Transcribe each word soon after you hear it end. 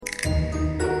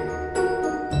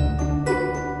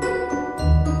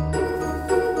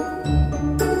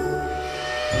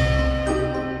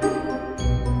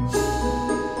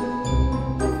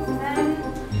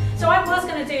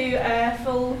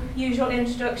short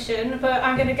introduction, but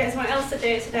I'm going to get someone else to do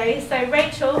it today. So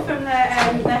Rachel from the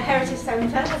Heritage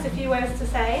Centre has a few words to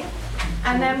say,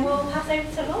 and then we'll pass over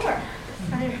to Laura.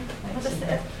 So I'll just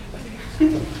sit.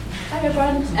 Hi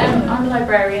everyone, I'm a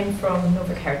librarian from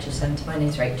Norfolk Heritage Centre. My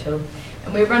name's Rachel,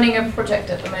 and we're running a project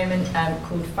at the moment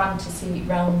called Fantasy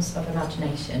Realms of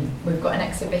Imagination. We've got an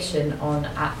exhibition on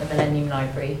at the Millennium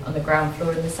Library on the ground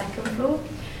floor and the second floor,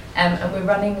 and we're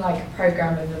running like a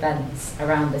programme of events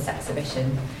around this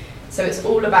exhibition. So it's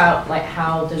all about like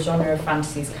how the genre of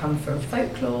fantasies come from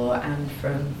folklore and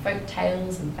from folk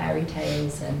tales and fairy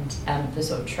tales, and the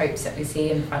sort of tropes that we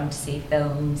see in fantasy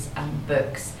films and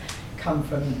books come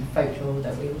from folklore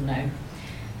that we all know.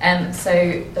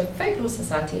 So the Folklore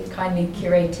Society kindly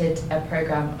curated a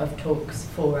programme of talks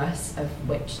for us, of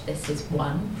which this is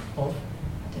one of,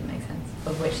 that didn't make sense,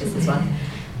 of which this is one.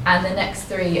 And the next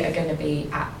three are going to be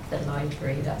at the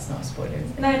library. That's not a spoiler, is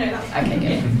it? No, that's okay,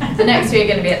 good. The next three are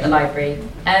going to be at the library.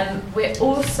 We're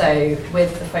also,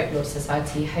 with the Folklore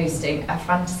Society, hosting a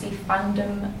Fantasy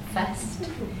Fandom Fest,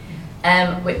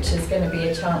 which is going to be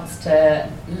a chance to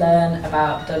learn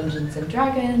about Dungeons and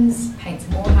Dragons, paint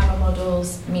some Warhammer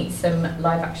models, meet some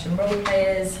live action role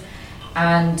players,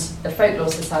 and the Folklore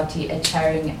Society are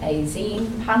chairing a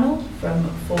zine panel from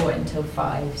 4 until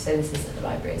 5, so this is at the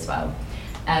library as well.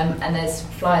 And there's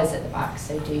flyers at the back,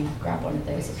 so do grab one of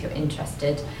those if you're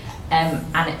interested.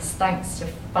 And it's thanks to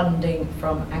funding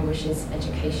from Anguish's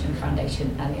Education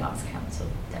Foundation and the Arts Council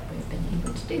that we've been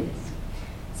able to do this.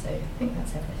 So I think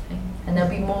that's everything. And there'll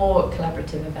be more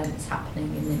collaborative events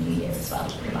happening in the new year as well at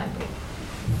the library.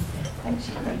 Thanks,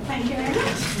 Sharon. Thank you very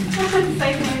much.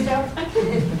 Saving my job.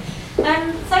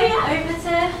 So yeah, over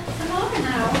to Laura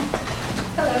now.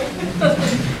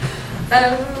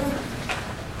 Hello.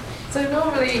 So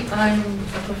normally I'm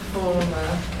a performer,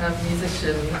 a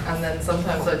musician, and then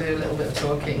sometimes I do a little bit of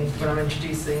talking when I'm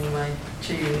introducing my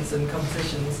tunes and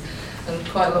compositions. And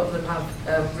quite a lot of them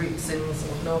have roots in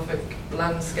sort of Norfolk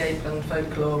landscape and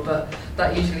folklore, but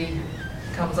that usually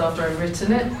comes after I've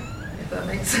written it, if that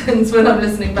makes sense. When I'm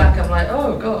listening back, I'm like,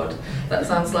 oh God, that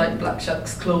sounds like Black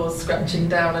Shuck's claws scratching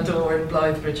down a door in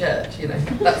Blytheborough Church, you know,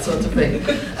 that sort of thing.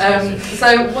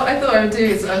 So what I thought I would do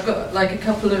is I've got like a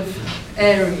couple of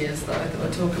areas that I thought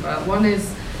I'd talk about. One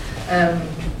is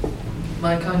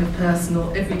my kind of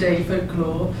personal everyday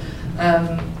folklore,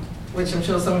 which I'm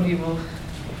sure some of you will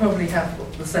probably have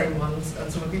the same ones,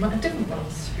 and some of you might have different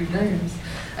ones, who knows.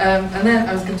 And then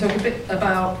I was going to talk a bit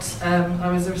about,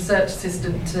 I was a research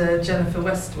assistant to Jennifer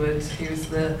Westwood, who's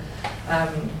the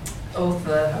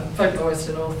author, folklorist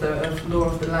and author of Law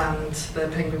of the Land, the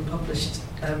Penguin published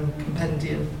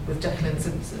compendium with Jacqueline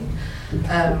Simpson.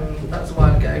 That was a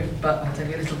while ago, but I'll tell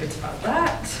you a little bit about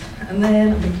that. And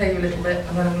then I'm going to play you a little bit,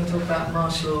 and then I'm going to talk about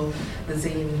Marshlore, the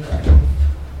zine that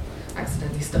I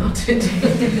accidentally started.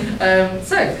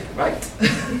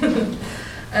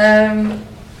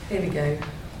 Here we go.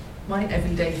 My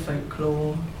everyday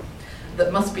folklore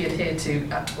that must be adhered to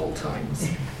at all times.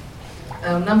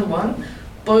 Number 1,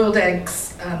 boiled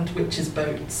eggs and witches'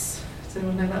 boats. Does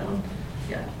anyone know that one?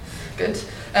 Yeah, good.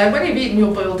 When you've eaten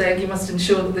your boiled egg, you must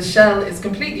ensure that the shell is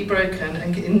completely broken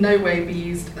and can in no way be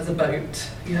used as a boat.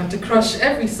 You have to crush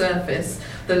every surface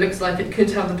that looks like it could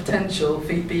have the potential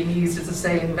for being used as a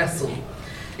sailing vessel.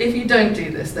 If you don't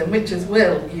do this, then witches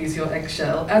will use your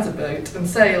eggshell as a boat and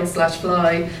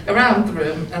sail/fly around the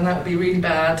room, and that would be really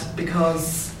bad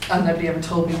because, and nobody ever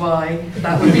told me why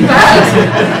that would be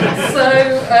bad. So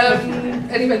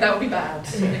anyway, that would be bad.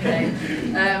 Okay.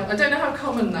 I don't know how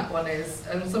common that one is.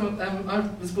 I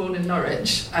was born in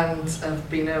Norwich and I've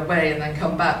been away and then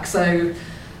come back. So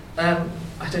I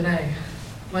don't know.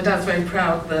 My dad's very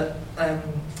proud that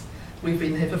we've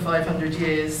been here for 500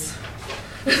 years.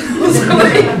 And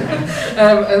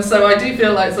so I do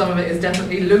feel like some of it is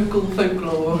definitely local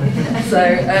folklore. So,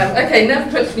 okay, never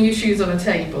put new shoes on a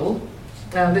table.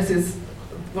 This is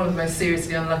one of the most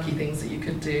seriously unlucky things that you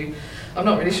could do. I'm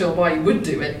not really sure why you would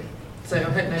do it, so I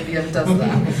hope nobody ever does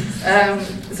that.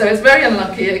 So it's very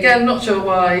unlucky. Again, not sure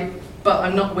why, but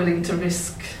I'm not willing to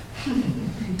risk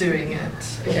doing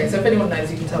it. Okay, so if anyone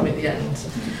knows, you can tell me at the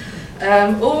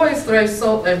end. Always throw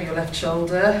salt over your left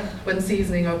shoulder. When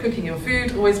seasoning or cooking your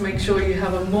food, always make sure you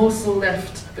have a morsel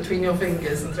left between your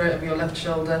fingers and throw it over your left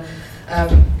shoulder.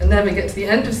 And never get to the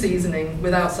end of seasoning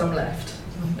without some left.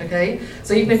 Okay?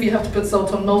 So even if you have to put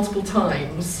salt on multiple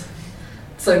times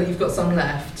so that you've got some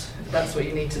left, that's what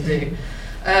you need to do.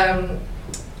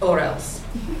 Or else.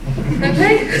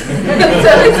 Okay?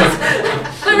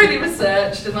 So I really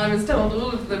researched and I was told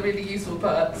all of the really useful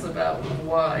parts about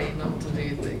why not to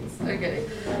do things. Okay.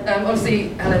 Obviously,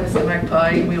 hello Mr.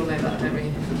 Magpie, we all know that, don't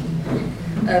we?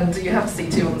 And you have to see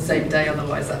 2 on the same day,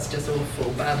 otherwise that's just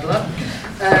awful bad luck.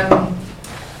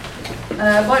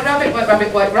 White rabbit, white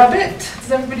rabbit, white rabbit.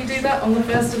 Does everybody do that on the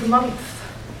 1st of the month?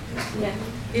 Yeah.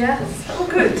 Yes? Oh,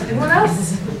 good. Anyone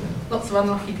else? Lots of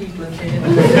unlucky people in here.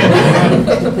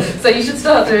 So you should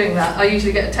start doing that. I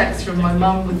usually get a text from my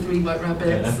mum with 3 white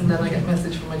rabbits, and then I get a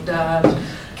message from my dad,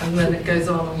 and then it goes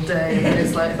on all day, and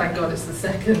it's like, thank God it's the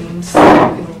 2nd, so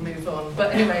we can all move on.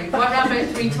 But anyway, white rabbit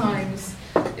 3 times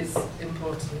is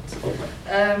important.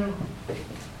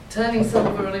 Turning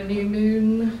silver on a new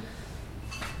moon.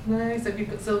 No? So if you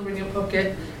put silver in your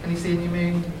pocket and you see a new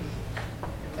moon,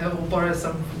 or borrow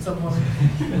some from someone,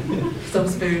 some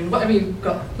spoon, whatever you've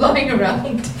got lying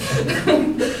around.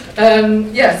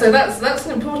 Yeah, so that's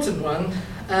an important one.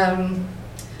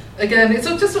 Again, it's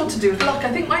just all to do with luck.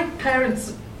 I think my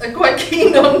parents are quite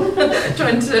keen on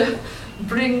trying to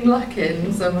bring luck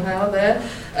in somehow there.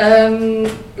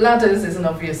 Ladders is an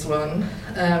obvious one,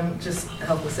 just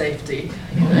health and safety.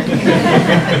 You know.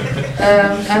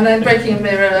 And then breaking a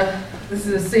mirror. This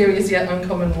is a serious yet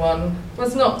uncommon one. Well,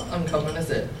 it's not uncommon, is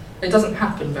it? It doesn't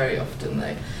happen very often,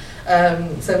 though.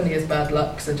 70 is bad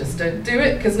luck, so just don't do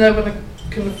it, because no one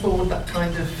can afford that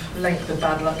kind of length of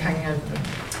bad luck hanging over them.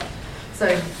 So,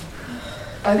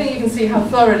 I think you can see how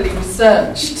thoroughly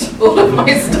researched all of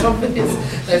my stuff is.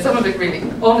 No, some of it really,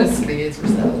 honestly, is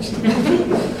researched.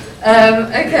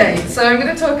 Okay, so I'm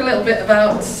going to talk a little bit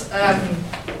about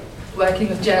working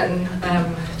with Jen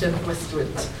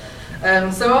Westwood.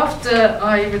 So after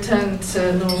I returned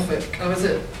to Norfolk, I was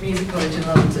at Music College in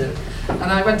London, and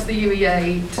I went to the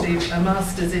UEA to do a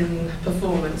Masters in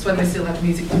Performance when they still had a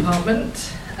music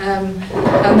department. And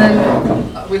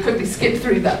then we quickly skipped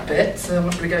through that bit, so I'm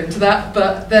not going to go into that.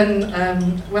 But then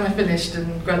when I finished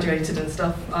and graduated and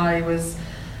stuff, I was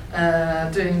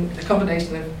doing a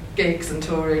combination of gigs and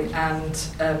touring and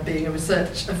being a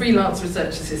freelance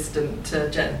research assistant to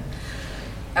Jen.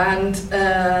 And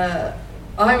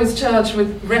I was charged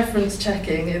with reference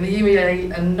checking in the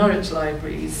UEA and Norwich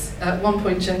libraries, at one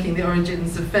point checking the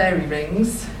origins of fairy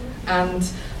rings, and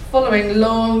following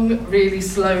long, really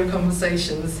slow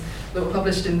conversations that were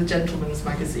published in the Gentleman's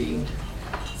magazine.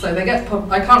 So they get,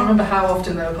 I can't remember how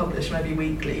often they were published, maybe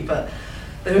weekly, but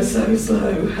they were so slow,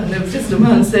 and there was just a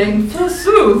man saying,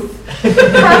 "Forsooth,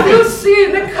 have you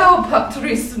seen a cowpat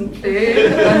recently?"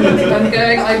 And I'm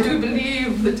going, "I do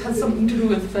believe that has something to do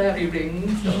with fairy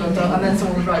rings," and then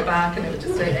someone would write back, and it would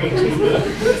just take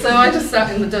ages. So I just sat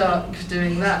in the dark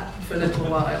doing that for a little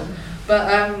while.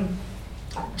 But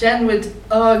Jen would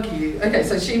argue, okay,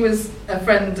 so she was a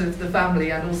friend of the family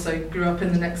and also grew up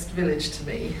in the next village to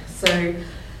me. So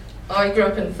I grew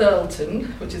up in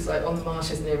Thurleton, which is like on the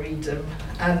marshes near Edam,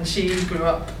 and she grew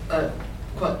up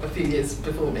quite a few years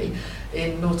before me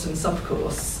in Norton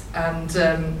Subcourse. And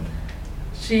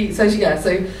she was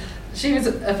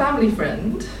a family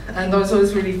friend, and I was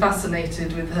always really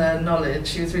fascinated with her knowledge.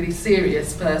 She was a really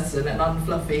serious person and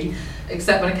unfluffy,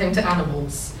 except when it came to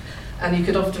animals. And you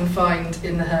could often find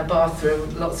in her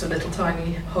bathroom lots of little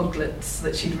tiny hoglets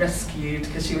that she'd rescued,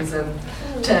 because she was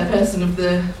chairperson of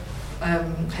the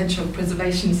Hedgehog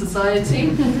Preservation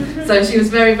Society. So she was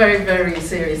very, very, very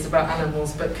serious about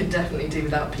animals, but could definitely do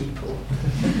without people.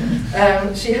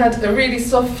 She had a really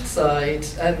soft side,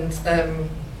 and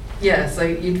so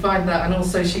you'd find that. And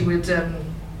also she would,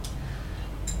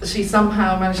 she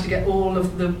somehow managed to get all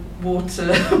of the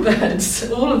water birds,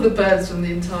 all of the birds from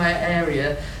the entire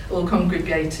area, all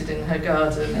congregated in her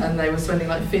garden, and they were spending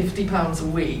like £50 a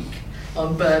week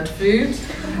on bird food,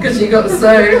 because she got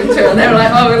so into it, and they were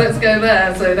like, "Oh, well, let's go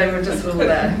there." So they were just all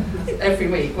there every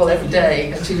week, well, every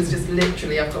day, and she was just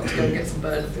literally, "I've got to go and get some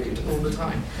bird food" all the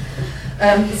time.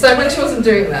 So when she wasn't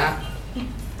doing that,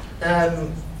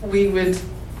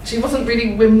 she wasn't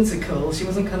really whimsical. She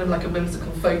wasn't kind of like a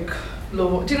whimsical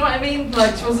folklore. Do you know what I mean?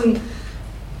 Like,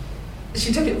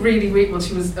 she took it really, really, well,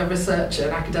 she was a researcher,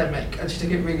 an academic, and she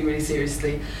took it really, really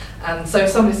seriously. And so if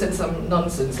somebody said some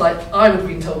nonsense, like, I would have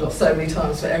been told off so many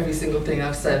times for every single thing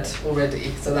I've said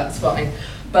already, so that's fine.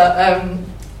 But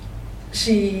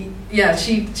she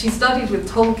studied with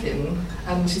Tolkien,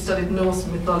 and she studied Norse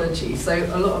mythology, so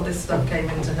a lot of this stuff came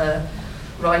into her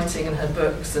writing and her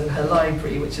books and her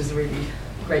library, which is a really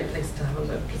great place to have a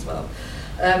look as well.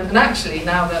 And actually,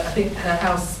 now that I think her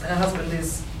husband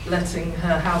is letting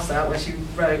her house out where she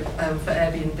wrote for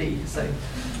Airbnb, so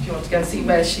if you want to go and see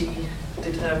where she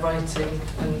did her writing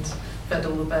and fed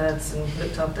all the birds and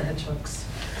looked after hedgehogs,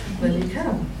 then you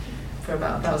can, for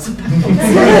about £1,000.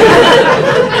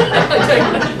 I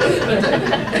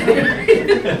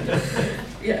don't know.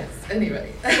 Yes,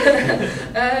 anyway.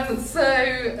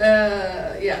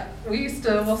 We used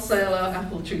to wassail our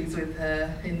apple trees with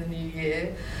her in the new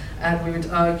year, and we would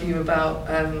argue about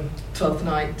 12th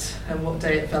night and what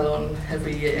day it fell on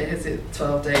every year. Is it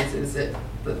 12 days? Is it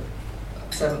the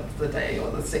 7th the day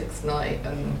or the 6th night,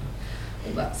 and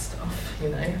all that stuff, you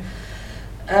know.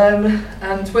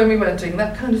 And when we weren't doing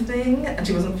that kind of thing, and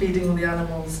she wasn't feeding all the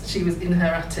animals, she was in her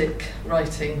attic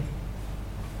writing,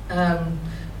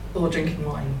 or drinking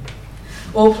wine,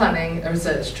 or planning a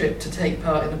research trip to take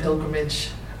part in a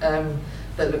pilgrimage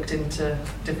that looked into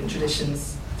different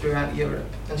traditions throughout Europe.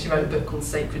 And she wrote a book called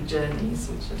Sacred Journeys,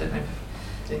 which I don't know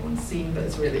if anyone's seen, but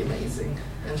it's really amazing.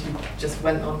 And she just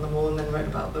went on them all and then wrote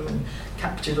about them and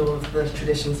captured all of the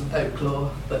traditions of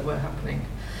folklore that were happening.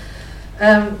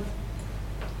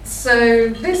 So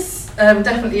this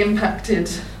definitely impacted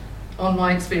on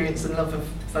my experience and love of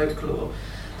folklore.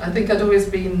 I think I'd always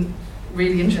been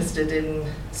really interested in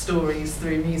stories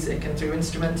through music and through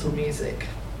instrumental music,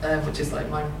 which is like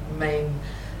my main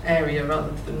area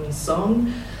rather than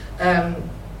song.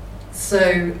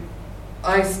 So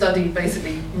I studied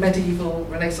basically medieval,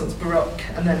 Renaissance, Baroque,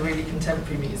 and then really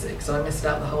contemporary music, so I missed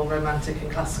out the whole romantic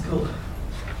and classical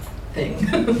thing.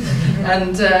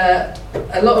 And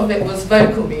a lot of it was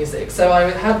vocal music, so I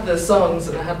would have the songs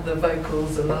and I had the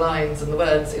vocals and the lines and the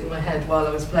words in my head while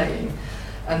I was playing.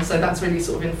 And so that's really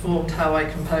sort of informed how I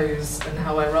compose and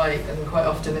how I write, and quite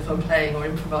often if I'm playing or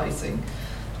improvising,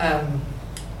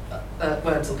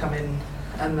 words will come in,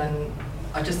 and then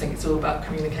I just think it's all about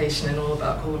communication and all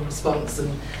about call and response,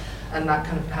 and that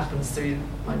kind of happens through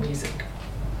my music.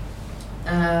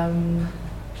 I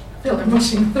feel like I'm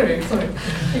rushing through, sorry.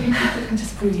 Maybe people can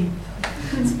just breathe.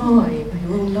 It's fine,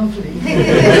 you're all lovely.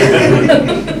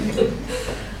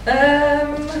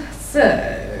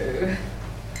 So,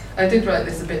 I did write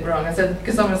this a bit wrong. I said,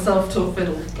 because I'm a self-taught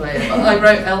fiddle player, but I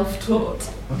wrote elf-taught.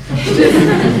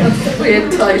 That's a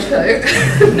weird typo.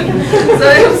 So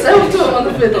I'm self-taught on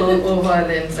the fiddle or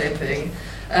violin, same thing.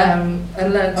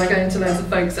 And learned by going to loads of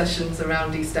folk sessions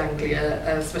around East Anglia,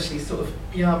 especially sort of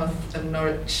Yarmouth and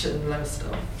Norwich and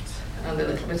Lowestoft, and a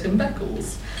little bit in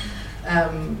Beccles.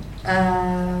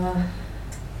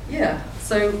 Yeah,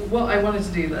 so what I wanted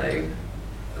to do though,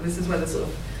 this is where the sort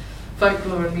of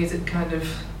folklore and music kind of,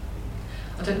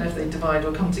 I don't know if they divide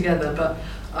or come together, but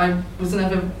I was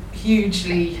never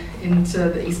hugely into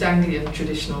the East Anglian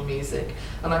traditional music,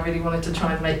 and I really wanted to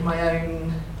try and make my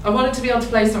own. I wanted to be able to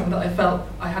play something that I felt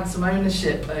I had some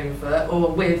ownership over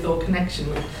or with or connection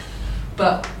with,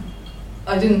 but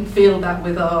I didn't feel that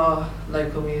with our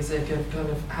local music of kind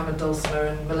of hammered dulcimer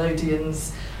and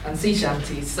melodeons and sea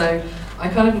shanties. So I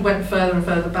kind of went further and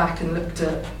further back and looked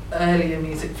at earlier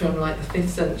music from like the 5th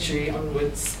century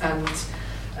onwards, and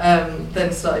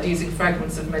then started using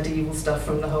fragments of medieval stuff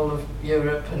from the whole of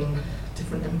Europe and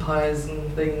different empires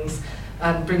and things,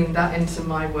 and bringing that into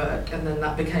my work. And then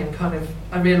that became kind of,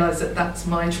 I realised that that's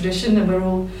my tradition, and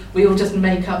we all just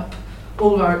make up,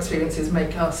 all of our experiences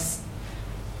make us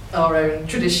our own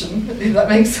tradition, if that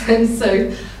makes sense.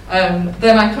 So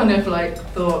then I kind of like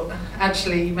thought,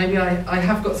 actually, maybe I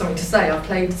have got something to say. I've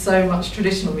played so much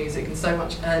traditional music and so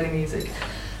much early music,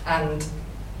 and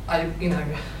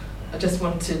I just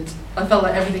wanted, I felt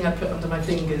like everything I put under my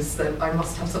fingers, that I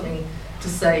must have something to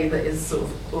say that is sort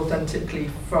of authentically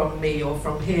from me or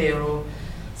from here or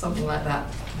something like that.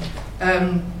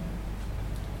 I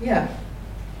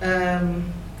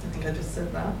think I just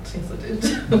said that, yes I did.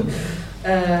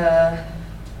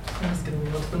 I'm just going to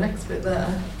move on to the next bit there.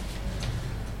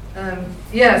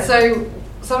 So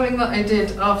something that I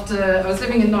did after, I was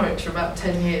living in Norwich for about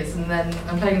 10 years, and then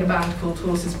I'm playing in a band called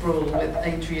Horses Brawl with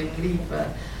Adrian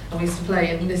Lever, and we used to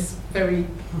play in this very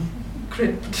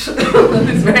crypt,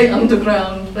 this very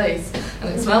underground place, and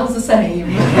it smells the same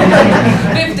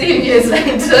 15 years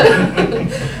later.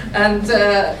 And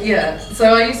so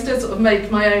I used to sort of make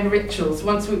my own rituals.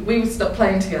 Once we would stop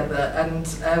playing together, and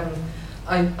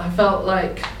I felt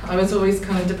like I was always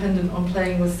kind of dependent on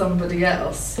playing with somebody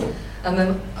else, and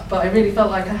then, but I really felt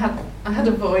like I had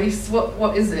a voice.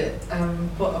 What is it?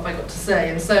 What have I got to say?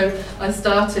 And so I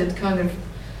started kind of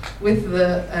with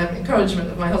the encouragement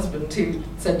of my husband, who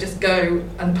said, just go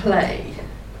and play.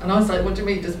 And I was like, what do you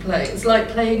mean just play? It's like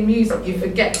playing music, you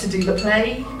forget to do the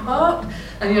play part,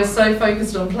 and you're so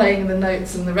focused on playing the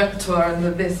notes and the repertoire and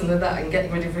the this and the that and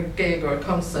getting ready for a gig or a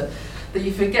concert, that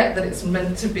you forget that it's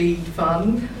meant to be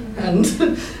fun and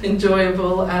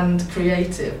enjoyable and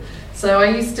creative. So I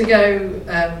used to go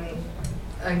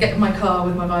and get in my car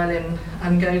with my violin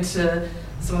and go to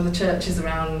some of the churches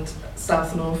around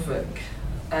South Norfolk,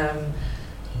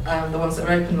 the ones that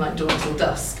are open like dawn till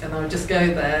dusk, and I would just go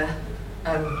there,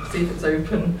 see if it's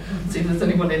open, see if there's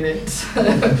anyone in it,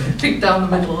 peek down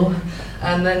the middle,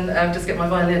 and then just get my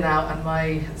violin out and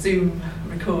my Zoom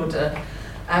recorder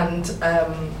and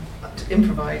to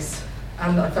improvise.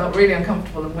 And I felt really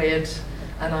uncomfortable and weird,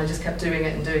 and I just kept doing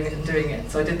it and doing it and doing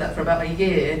it. So I did that for about a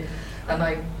year, and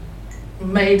I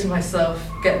made myself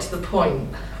get to the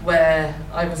point where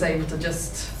I was able to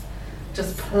just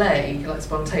play like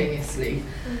spontaneously.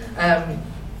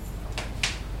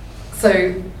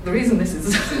 So the reason this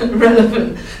is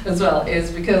relevant as well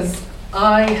is because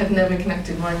I had never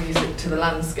connected my music to the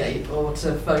landscape or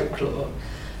to folklore,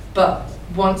 but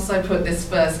once I put this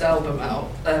first album out,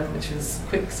 which was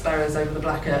Quick Sparrows Over the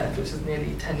Black Earth, which was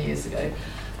nearly 10 years ago,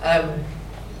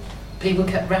 people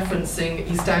kept referencing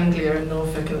East Anglia and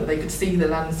Norfolk, and that they could see the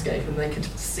landscape and they could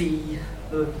see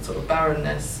the sort of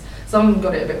barrenness. Some of them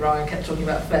got it a bit wrong and kept talking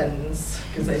about fens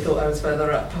because they thought I was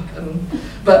further up,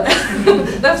 but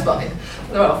that's fine,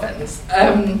 there are fens.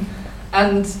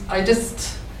 And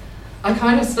I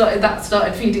kind of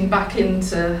started feeding back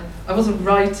into, I wasn't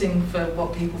writing for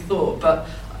what people thought, but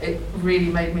it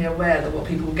really made me aware that what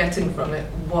people were getting from it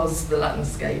was the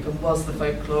landscape and was the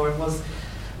folklore and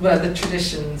were the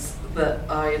traditions that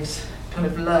I'd kind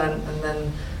of learned and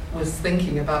then was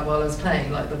thinking about while I was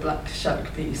playing, like the Black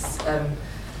Shuck piece.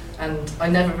 And I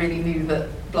never really knew that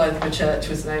Blythburgh Church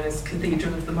was known as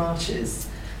Cathedral of the Marshes.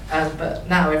 But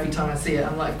now every time I see it,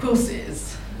 I'm like, of course it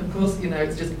is. Of course, you know,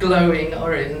 it's just glowing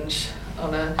orange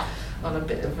on a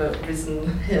bit of a risen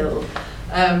hill.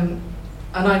 And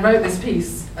I wrote this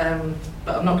piece,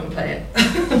 but I'm not going to play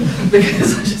it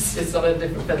because it's on a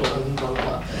different fiddle and blah, blah,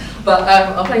 blah. But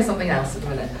I'll play something else in a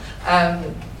minute.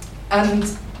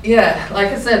 And yeah, like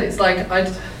I said, it's like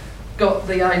I'd got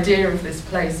the idea of this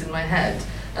place in my head,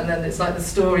 and then it's like the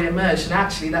story emerged, and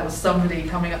actually that was somebody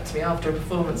coming up to me after a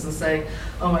performance and saying,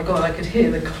 oh my God, I could hear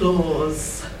the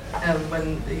claws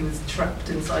when he was trapped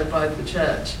inside by the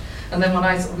church. And then when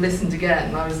I sort of listened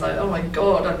again, I was like, oh my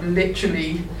God, I've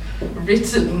literally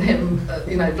written him,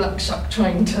 Black Shuck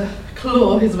trying to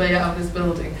claw his way out of this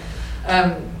building.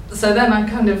 So then I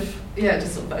kind of,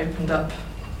 just sort of opened up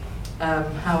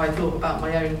how I thought about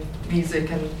my own music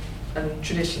and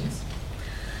traditions.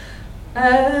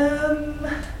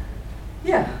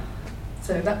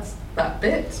 So that's that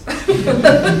bit.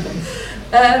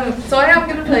 So I am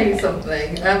going to play you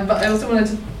something, but I also wanted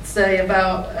to say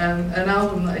about an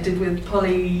album that I did with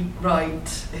Polly Wright,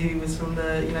 who was from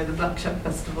the Black Shuck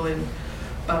Festival in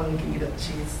Bangui that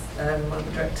she's one of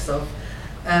the directors of.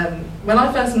 When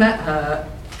I first met her,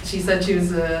 she said she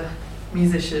was a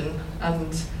musician,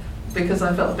 and because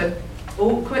I felt a bit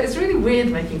awkward. It's really weird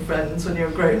making friends when you're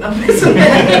a grown-up, isn't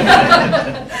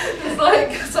it? It's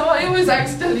like, so I always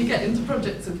accidentally get into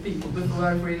projects with people before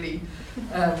I've really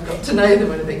got to know them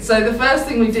or anything. So the first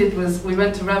thing we did was we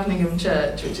went to Ravningham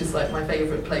Church, which is like my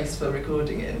favourite place for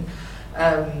recording in,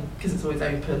 because it's always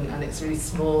open and it's really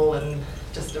small and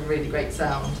just a really great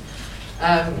sound.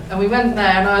 And we went there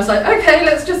and I was like, okay,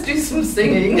 let's just do some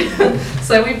singing.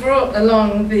 So we brought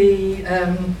along the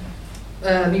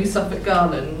New Suffolk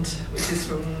Garland, which is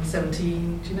from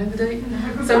 17, do you know the date?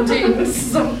 70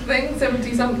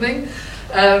 something.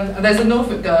 And there's a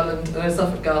Norfolk Garland and a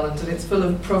Suffolk Garland, and it's full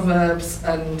of proverbs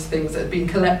and things that had been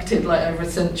collected like over a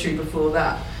century before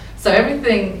that. So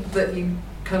everything that you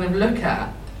kind of look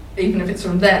at, even if it's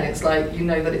from then, it's like you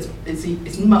know that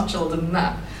it's much older than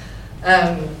that.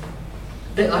 A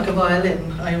bit like a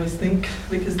violin, I always think,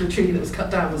 because the tree that was cut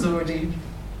down was already,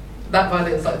 that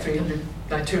violin's like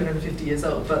 250 years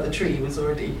old, but the tree was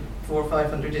already 400 or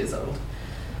 500 years old.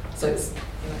 So it's,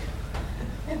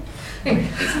 Anyway.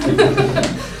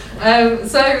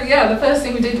 The first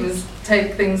thing we did was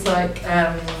take things like,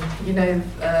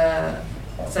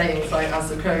 sayings like "as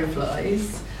the crow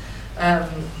flies," and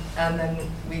then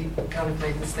we kind of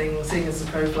made this thing, "sing as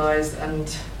the crow flies,"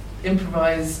 and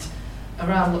improvised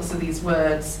around lots of these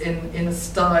words in a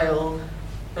style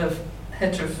of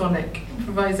heterophonic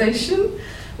improvisation,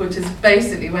 which is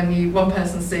basically when one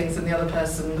person sings and the other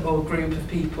person or group of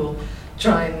people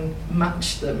try and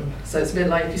match them. So it's a bit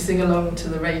like if you sing along to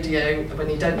the radio when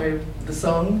you don't know the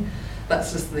song.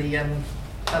 That's just the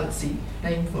fancy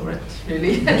name for it,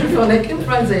 really, heterophonic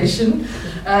improvisation.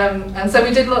 And so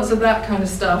we did lots of that kind of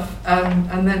stuff.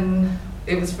 And then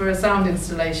it was for a sound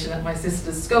installation at my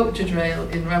sister's sculpture trail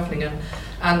in Ravningham.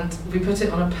 And we put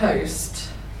it on a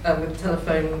post with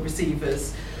telephone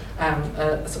receivers,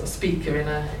 a sort of speaker in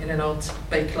an old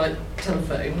Bakelite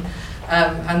telephone.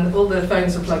 And all the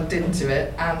phones were plugged into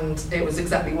it, and it was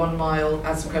exactly 1 mile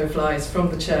as the crow flies from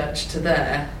the church to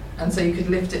there. And so you could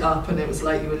lift it up, and it was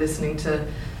like you were listening to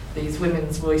these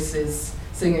women's voices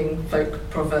singing folk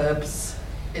proverbs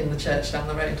in the church down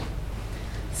the road.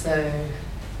 So,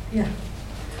 yeah.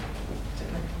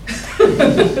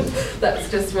 That's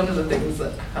just one of the things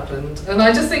that happened. And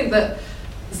I just think that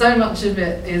so much of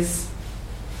it is,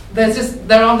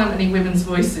 there aren't that many women's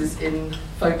voices in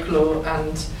folklore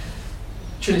and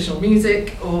traditional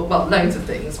music, or, well, loads of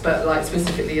things, but like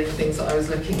specifically in the things that I was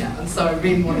looking at. And so I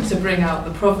really wanted to bring out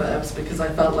the proverbs, because I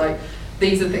felt like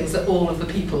these are things that all of the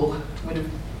people would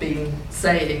have been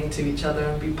saying to each other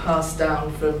and be passed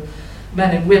down from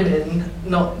men and women,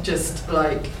 not just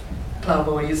like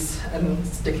ploughboys and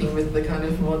sticking with the kind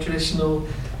of more traditional,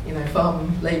 you know,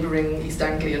 farm labouring East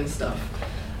Anglian stuff.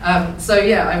 So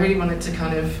yeah, I really wanted to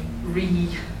kind of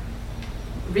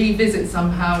revisit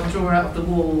somehow, draw out of the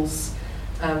walls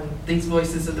these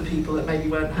voices of the people that maybe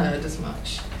weren't heard as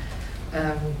much.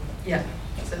 Yeah,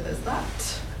 so there's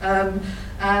that.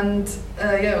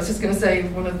 Yeah, I was just going to say,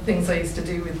 one of the things I used to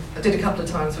do I did a couple of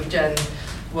times with Jen,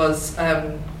 was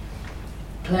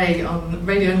play on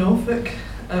Radio Norfolk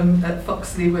at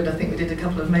Foxley Wood. I think we did a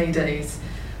couple of May days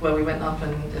where we went up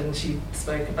and she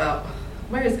spoke about,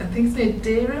 where is it? I think it's near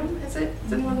Dereham, is it?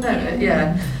 Does anyone know it?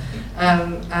 Yeah.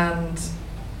 And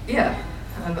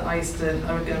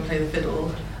I would go and play the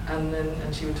fiddle,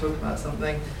 and she would talk about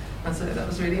something. And so that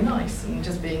was really nice, and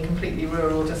just being completely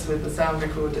rural, just with the sound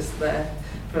recorders there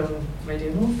from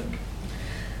Radio Norfolk.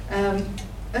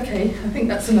 Okay, I think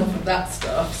that's enough of that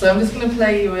stuff. So I'm just going to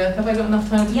play you have I got enough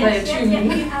time to play a tune?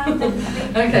 Yes, you have,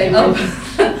 definitely. Okay,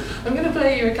 I'm going to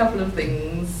play you a couple of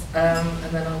things,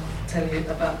 and then I'll tell you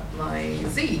about my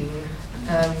zine.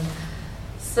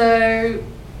 So,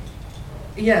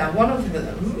 yeah, one of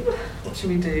them, what should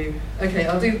we do? Okay,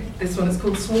 I'll do this one. It's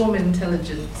called Swarm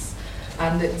Intelligence,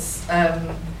 and it's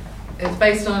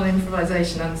based on an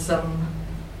improvisation and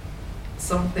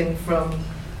something from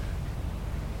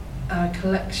a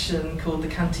collection called the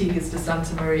Cantigas de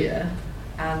Santa Maria,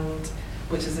 and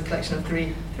which is a collection of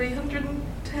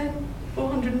 310,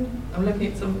 400. I'm looking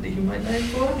at somebody who might know.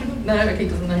 400? No, okay, he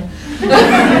doesn't know.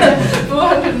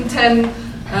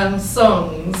 410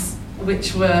 songs,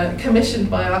 which were commissioned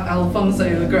by Alfonso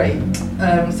the Great.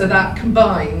 So that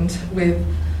combined with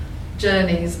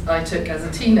journeys I took as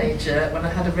a teenager when I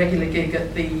had a regular gig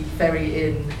at the Ferry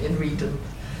Inn in Reedham.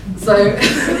 So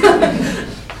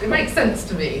it makes sense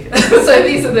to me. So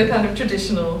these are the kind of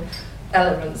traditional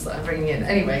elements that I'm bringing in.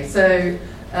 Anyway, so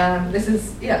this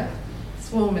is,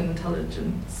 Swarm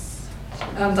Intelligence.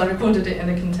 And I recorded it in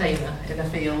a container in a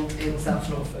field in South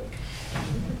Norfolk.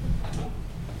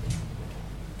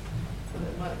 So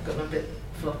it might have gotten a bit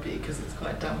floppy because it's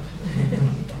quite damp.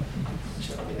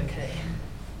 Should be okay.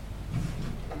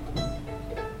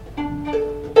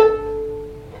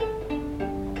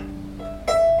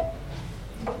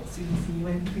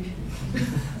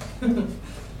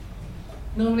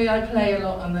 Normally I play a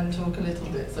lot and then talk a little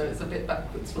bit, so it's a bit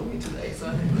backwards for me today, so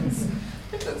I think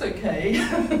that's okay.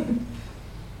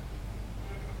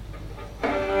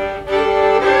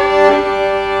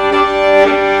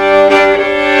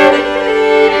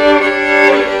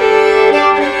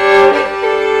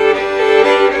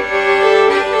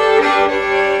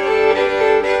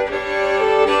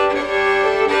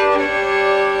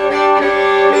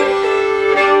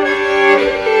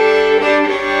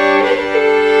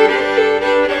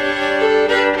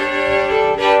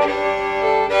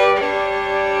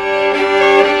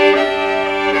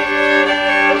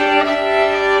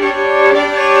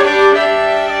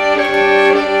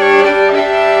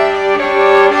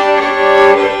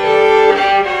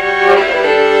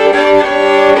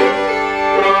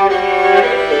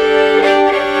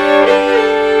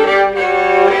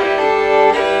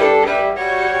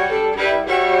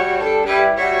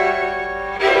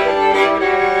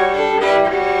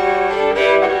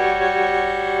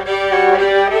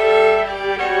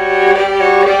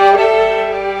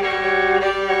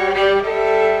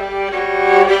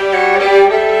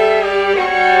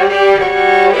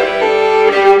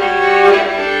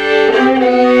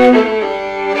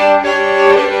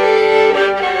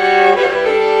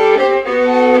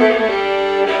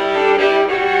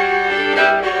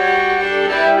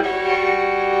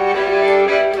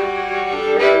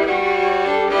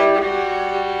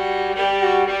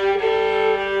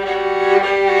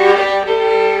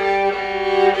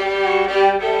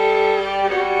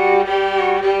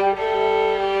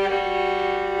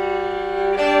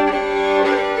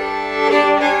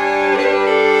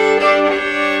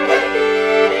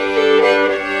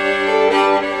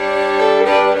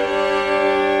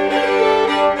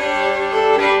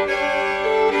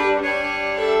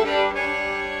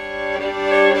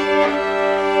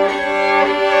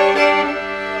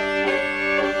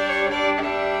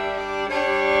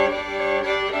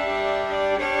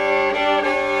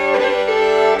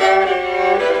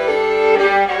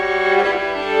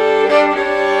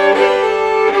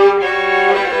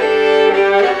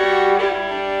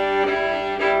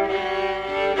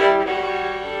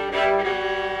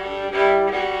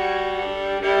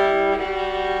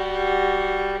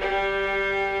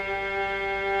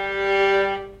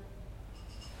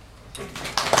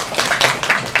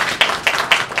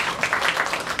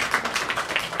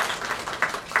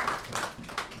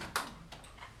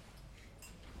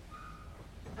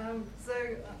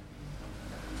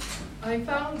 I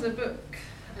found a book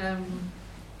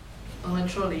on a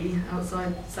trolley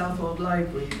outside Southwold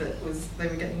Library they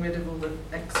were getting rid of all the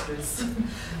extras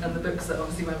and the books that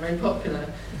obviously weren't very popular.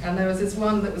 And there was this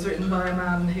one that was written by a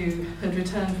man who had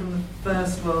returned from the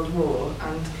First World War,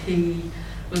 and he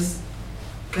was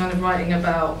kind of writing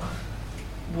about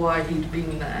why he'd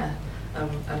been there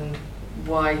and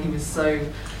why he was so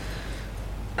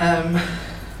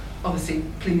obviously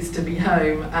pleased to be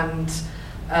home. And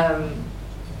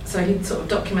so he sort of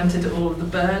documented all of the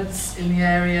birds in the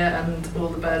area and all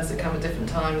the birds that come at different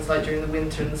times, like during the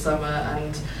winter and the summer,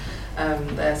 and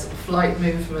their sort of flight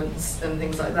movements and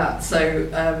things like that. So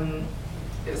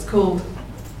it was called,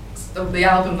 the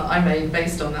album that I made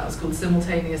based on that was called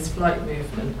Simultaneous Flight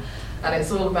Movement, and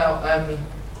it's all about,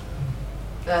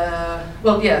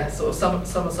 sort of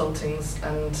somersaultings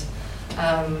and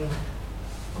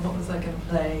what was I going to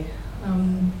play?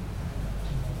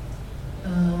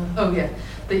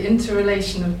 The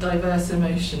interrelation of diverse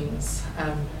emotions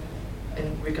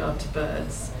in regard to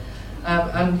birds.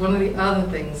 And one of the other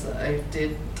things that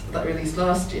I released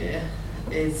last year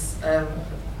is an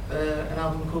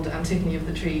album called Antigone of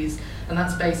the Trees, and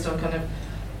that's based on kind of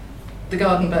the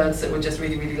garden birds that were just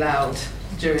really, really loud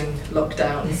during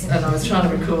lockdowns, and I was trying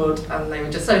to record and they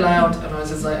were just so loud, and I was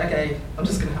just like, okay, I'm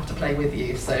just going to have to play with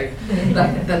you. So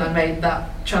then I made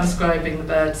that, transcribing the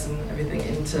birds and everything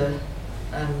into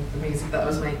the music that I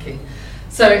was making.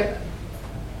 So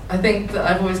I think that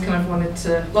I've always kind of wanted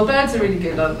to, well, birds are really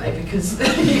good, aren't they, because they're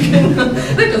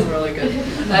just really good.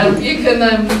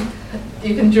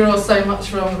 You can draw so much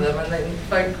from them, and then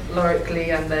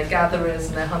folklorically, and they're gatherers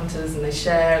and they're hunters, and they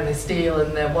share and they steal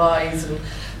and they're wise and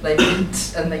they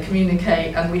eat and they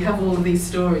communicate, and we have all of these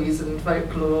stories and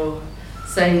folklore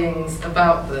sayings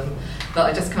about them that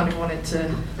I just kind of wanted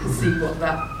to see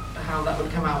how that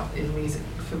would come out in music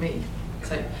for me.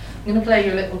 So I'm going to play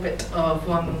you a little bit of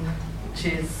one, which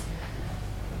is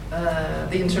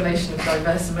The Interrelation of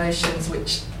Diverse Emotions,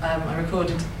 which I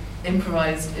recorded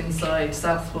improvised inside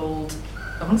Southwold,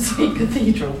 I want to say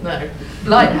cathedral, no,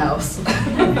 lighthouse.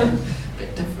 A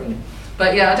bit different.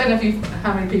 But yeah, I don't know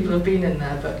how many people have been in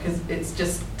there, but because it's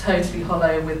just totally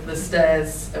hollow with the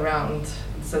stairs around,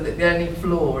 so that the only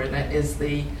floor in it is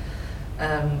the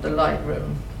light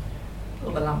room,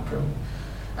 or the lamp room.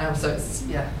 So it's,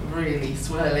 really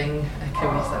swirling,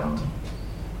 echoey sound.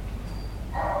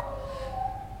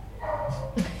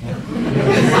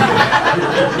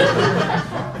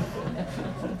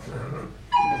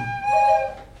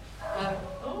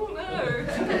 Oh no!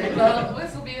 Okay, well,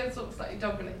 this will be a sort of slightly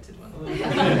dog-related one.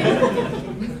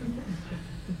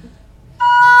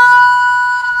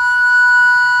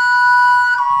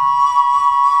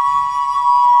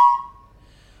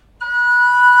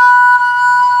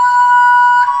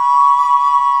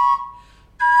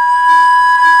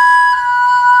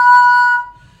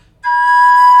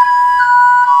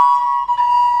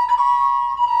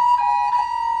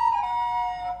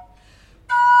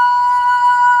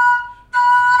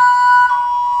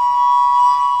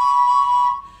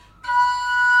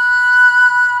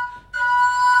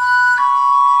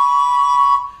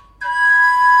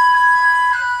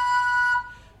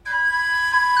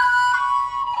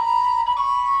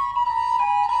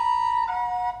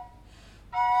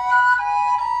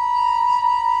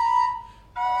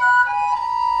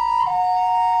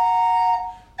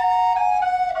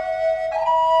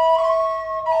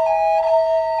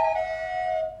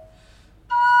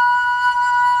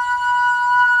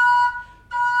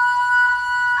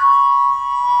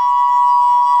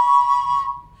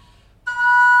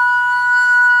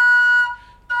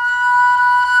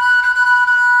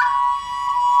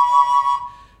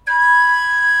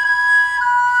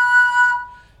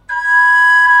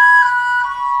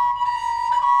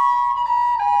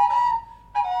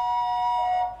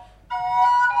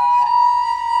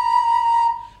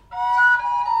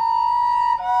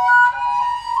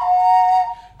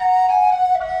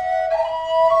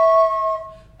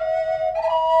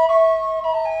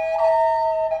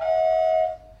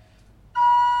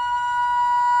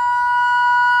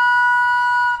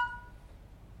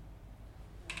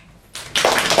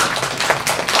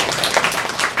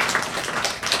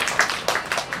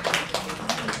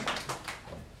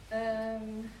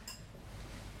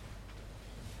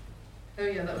 Oh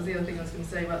yeah, that was the other thing I was going to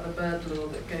say about the bird lore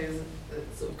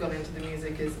that's sort of gone into the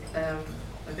music is, I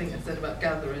think I said about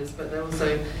gatherers, but they're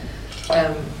also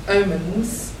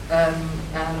omens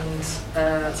and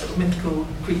sort of mythical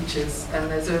creatures.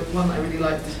 And there's one that I really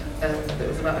liked that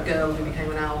was about a girl who became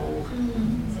an owl.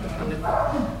 So I kind of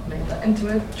made that into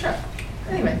a track.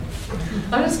 Anyway,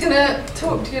 I'm just going to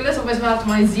talk to you a little bit about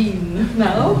my zine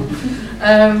now.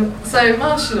 So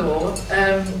Marshlore,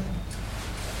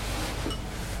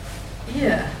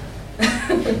 yeah.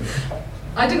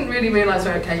 I didn't really realise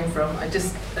where it came from. I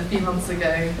just, a few months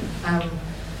ago, I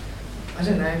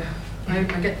don't know, I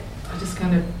just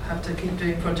kind of have to keep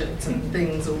doing projects and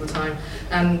things all the time,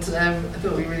 and I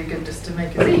thought it would be really good just to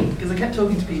make a zine, because I kept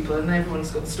talking to people and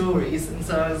everyone's got stories, and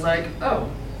so I was like, oh,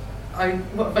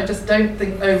 what if I just don't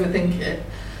overthink it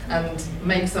and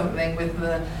make something with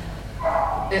the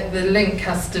link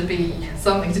has to be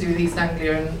something to do with East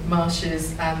Anglia and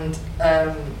marshes, and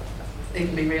it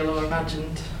can be real or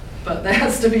imagined, but there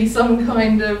has to be some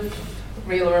kind of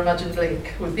real or imagined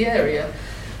link with the area.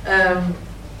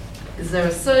 Because there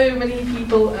are so many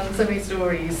people and so many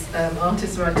stories,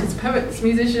 artists, writers, poets,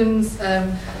 musicians,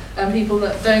 and people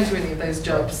that don't do any of those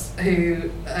jobs who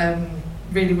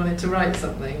really wanted to write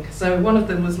something. So one of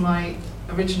them was my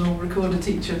original recorder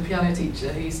teacher and piano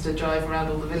teacher, who used to drive around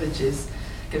all the villages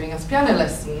giving us piano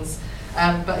lessons.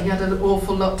 But he had an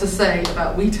awful lot to say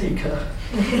about Weetaker.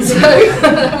 So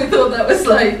we thought that was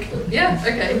like, yeah,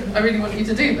 okay, I really want you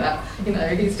to do that. You know,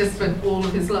 he's just spent all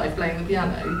of his life playing the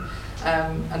piano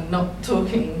and not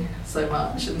talking so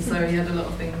much. And so he had a lot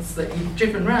of things that he'd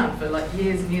driven around for like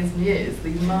years and years and years,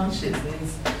 these marshes and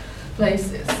these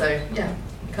places. So yeah,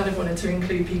 I kind of wanted to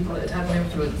include people that had an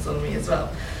influence on me as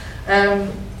well.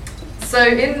 So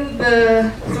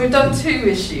we've done 2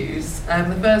 issues.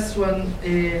 The first one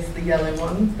is the yellow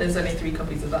one. There's only 3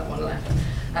 copies of that one left.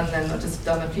 And then I've just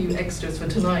done a few extras for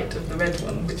tonight of the red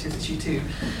one, which is issue 2.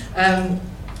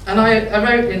 And I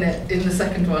wrote in it, in the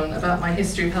second one, about my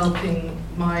history of helping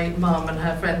my mum and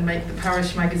her friend make the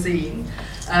parish magazine.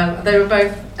 They were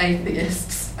both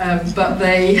atheists, but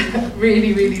they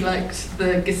really, really liked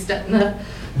the Gestetner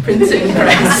printing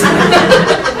press.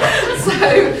 So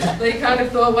they kind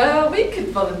of thought, well, we could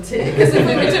volunteer, because if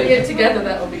we were doing it together,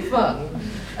 that would be fun.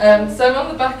 So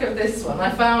on the back of this one, I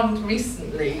found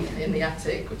recently in the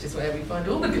attic, which is where we find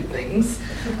all the good things,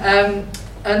 well,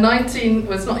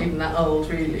 it's not even that old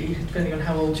really, depending on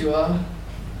how old you are,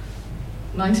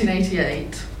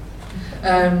 1988,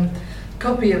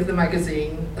 copy of the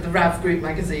magazine, the RAV Group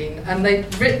magazine, and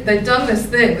they'd done this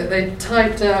thing that they'd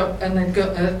typed out, and they'd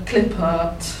got a clip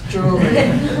art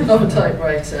drawing of a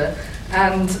typewriter,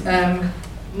 and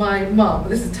my mum,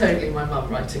 this is totally my mum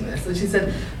writing this, and she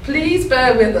said, please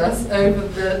bear with us over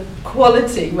the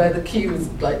quality, where the Q was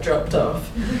like dropped off,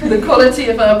 the quality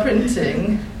of our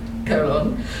printing, :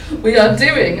 we are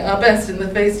doing our best in the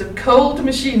face of cold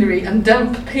machinery and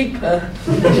damp paper.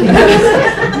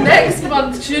 Next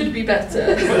month should be better,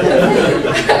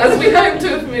 as we hope to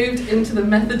have moved into the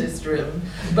Methodist room,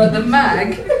 but the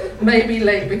mag may be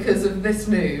late because of this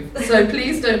move, so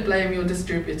please don't blame your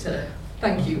distributor.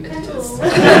 Thank you, editors. So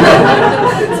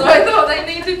I thought they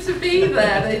needed to be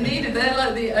there. They're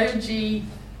like the OG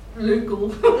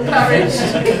local parish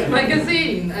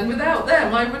magazine, and without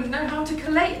them I wouldn't know how to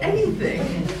collate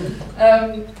anything.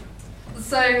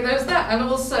 So there's that, and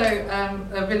also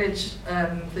a village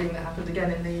thing that happened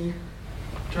again in the,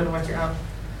 trying to work it out,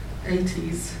 late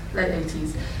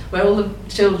 80s, where all the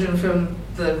children from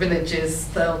the villages,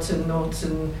 Thurleton,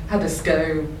 Norton,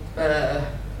 Haddiscoe,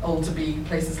 Alderby,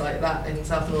 places like that in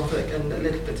South Norfolk, and a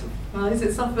little bit of, well, is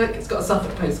it Suffolk? It's got a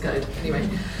Suffolk postcode, anyway.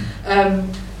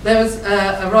 There was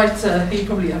a writer who you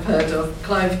probably have heard of,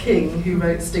 Clive King, who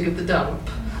wrote Stig of the Dump,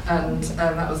 and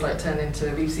that was like turned into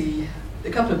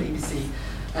a couple of BBC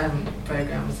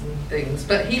programmes and things,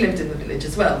 but he lived in the village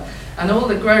as well, and all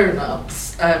the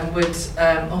grown-ups would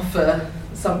offer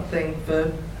something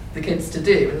for the kids to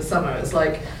do in the summer. It was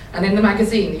like, and in the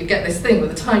magazine you get this thing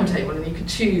with a timetable and you could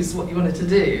choose what you wanted to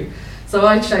do. So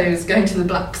I chose going to the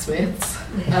blacksmiths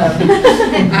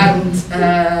and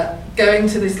going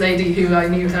to this lady who I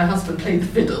knew her husband played the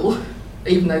fiddle,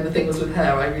 even though the thing was with her.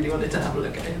 I really wanted to have a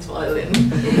look at his violin.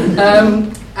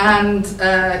 And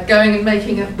going and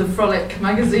making the Frolic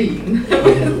magazine.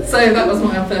 So that was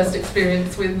my first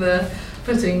experience with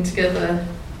putting together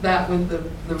that with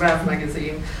the RAV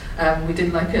magazine. We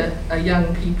did like a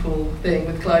young people thing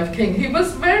with Clive King, who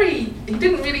was he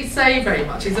didn't really say very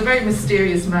much. He's a very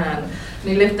mysterious man, and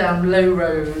he lived down Low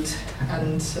Road,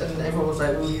 and everyone was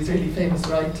like, oh, he's a really famous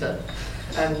writer.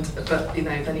 But you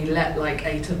know, then he let like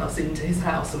 8 of us into his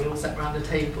house, and we all sat around a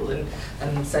table and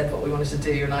said what we wanted to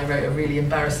do, and I wrote a really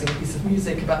embarrassing piece of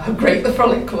music about how great the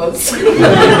Frolic was. So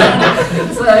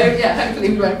yeah, hopefully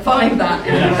we won't find that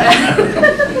anywhere.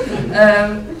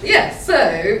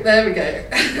 So there we go.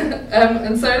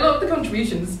 And so a lot of the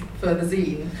contributions for the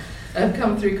zine have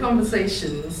come through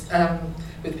conversations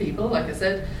with people, like I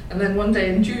said. And then one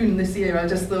day in June this year, I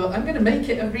just thought, I'm going to make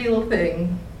it a real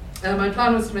thing. My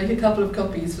plan was to make a couple of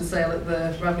copies for sale at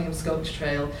the Raveningham Sculpture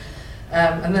Trail.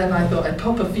 And then I thought I'd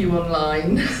pop a few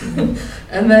online,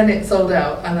 and then it sold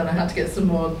out, and then I had to get some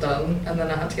more done, and then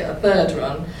I had to get a third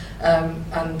run,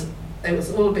 and it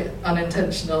was all a bit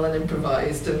unintentional and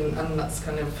improvised, and that's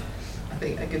kind of, I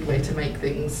think, a good way to make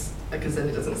things, because then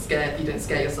it doesn't you don't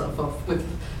scare yourself off with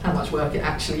how much work it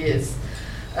actually is.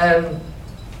 I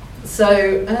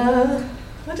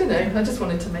don't know, I just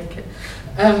wanted to make it.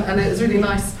 And it was really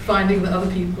nice finding that other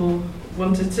people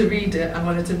wanted to read it and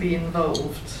wanted to be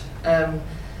involved. Yeah,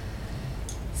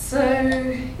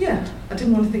 I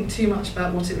didn't want to think too much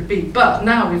about what it would be. But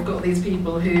now we've got these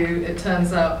people who, it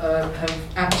turns out, have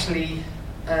actually,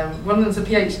 one of them's a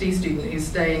PhD student who's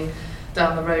staying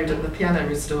down the road at the Piano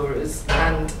Restorers,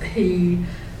 and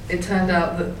it turned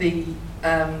out that the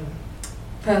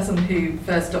person who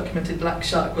first documented Black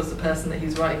Shark was the person that he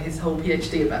was writing his whole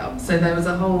PhD about. So there was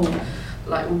a whole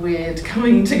weird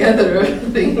coming together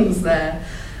of things there.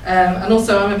 And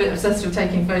also I'm a bit obsessed with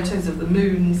taking photos of the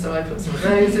moon, so I put some of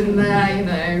those in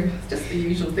there, just the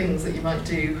usual things that you might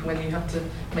do when you have to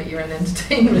make your own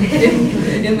entertainment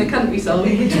in the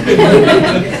countryside.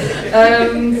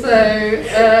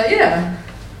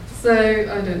 So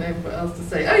I don't know what else to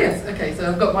say. Oh yes, okay, so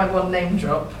I've got my one name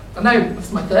drop. I know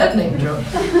it's my third name drop,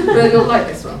 but you'll like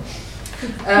this one.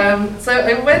 So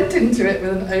I went into it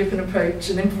with an open approach,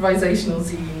 an improvisational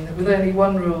zine, with only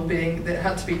one rule being that it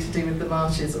had to be to do with the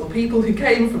marshes, or people who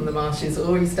came from the marshes,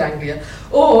 or East Anglia,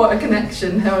 or a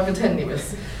connection, however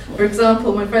tenuous. For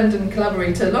example, my friend and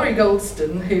collaborator Laurie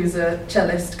Goldston, who's a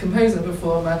cellist, composer,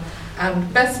 performer,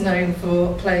 and best known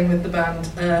for playing with the band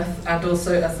Earth, and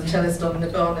also as the cellist on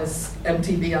Nirvana's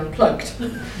MTV Unplugged.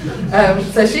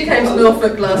 So she came to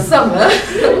Norfolk last summer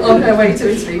on her way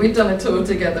to Italy. We'd done a tour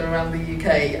together around the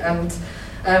UK, and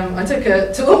I took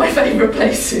her to all my favourite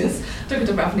places. Took her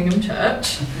to Raveningham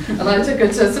Church, and I took her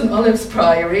to St Olive's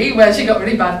Priory, where she got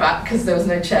really bad back because there was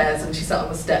no chairs, and she sat on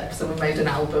the steps, and we made an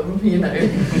album,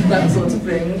 that sort of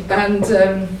thing. And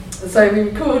so we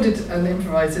recorded and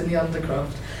improvised in the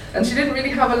Undercroft. And she didn't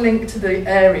really have a link to the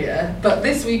area, but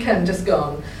this weekend just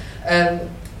gone,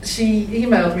 she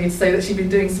emailed me to say that she'd been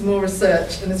doing some more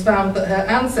research and has found that her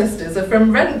ancestors are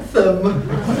from Wrentham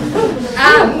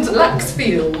and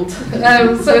Laxfield.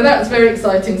 So that's very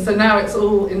exciting. So now it's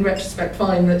all, in retrospect,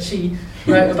 fine that she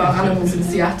wrote about animals in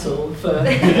Seattle for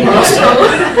Marshlore.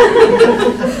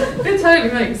 It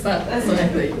totally makes sense, I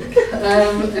think.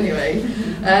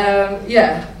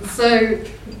 So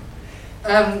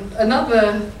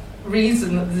another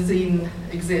reason that the zine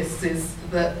exists is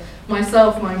that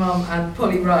myself, my mum and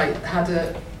Polly Wright had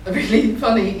a really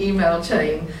funny email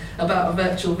chain about a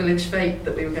virtual village fete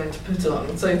that we were going to put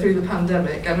on, so through the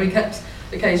pandemic, and we kept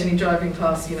occasionally driving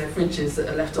past fridges that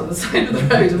are left on the side of the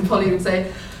road, and Polly would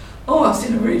say, "Oh, I've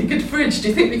seen a really good fridge. Do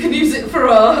you think we can use it for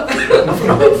our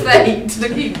fete to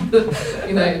keep for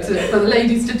the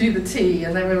ladies to do the tea?"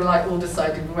 And then we were all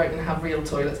decided we weren't going to have real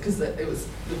toilets because it was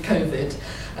COVID,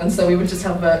 and so we would just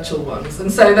have virtual ones.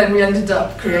 And so then we ended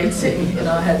up creating in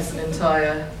our heads an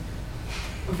entire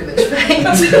village fete.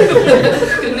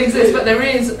 Didn't exist, but there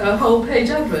is a whole page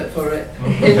advert for it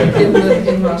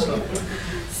in Marshlore.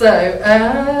 So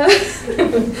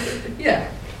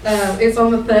it's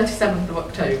on the 37th of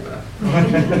October.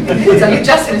 So you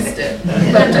just missed it,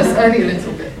 but just only a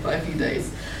little bit, by a few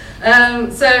days.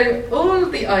 So all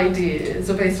of the ideas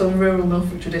are based on rural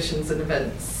Norfolk traditions and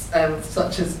events,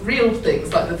 such as real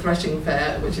things like the Threshing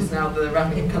Fair, which is now the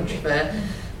Raveningham Country Fair,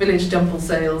 village jumble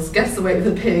sales, guess the weight of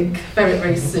the pig, ferret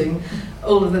racing,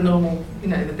 all of the normal,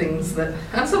 the things that,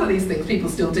 and some of these things people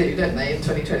still do, don't they, in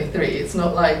 2023. It's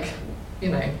not like,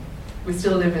 we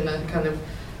still live in a kind of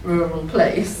rural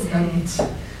place, and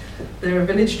there are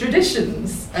village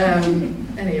traditions. So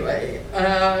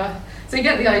you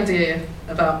get the idea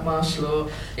about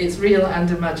Marshlore. It's real and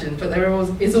imagined, but there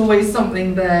is always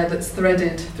something there that's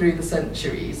threaded through the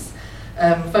centuries.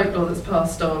 Folklore that's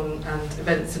passed on, and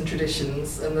events and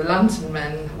traditions, and the Lantern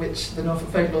Men, which the Norfolk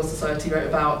Folklore Society wrote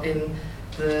about in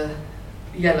the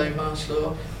Yellow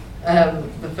Marshlore,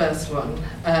 the first one.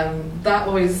 That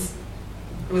always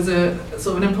was a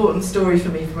sort of an important story for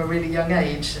me from a really young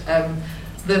age.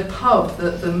 The pub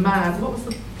that the man,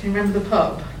 can you remember the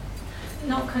pub?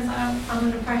 Not because I'm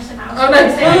an impression now. Oh no,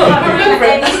 I can't remember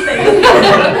anything.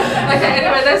 Okay,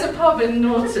 anyway, there's a pub in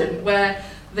Norton where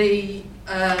the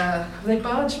are they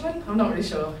bargemen? I'm not really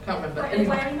sure, I can't remember.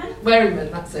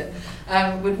 Wherrymen, that's it.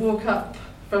 Would walk up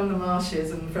from the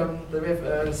marshes and from the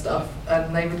river and stuff,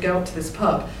 and they would go up to this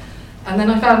pub. And then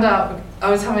I found out I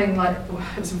was having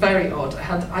it was very odd. I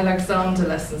had Alexander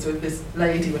lessons with this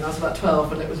lady when I was about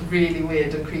 12, and it was really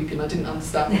weird and creepy, and I didn't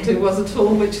understand what it was at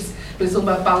all. But it's all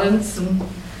about balance and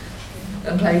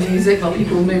playing music while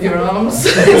people move your arms.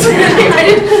 It's really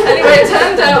weird. Anyway, it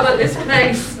turned out that this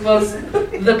place was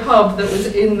the pub that was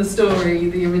in the story,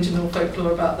 the original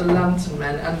folklore about the lantern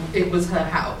men, and it was her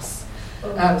house.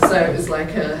 So it was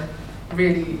like a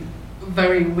really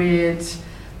very weird,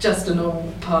 just a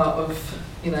normal part of,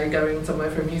 going somewhere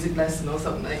for a music lesson or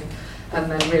something, and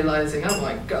then realising, oh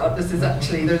my god, this is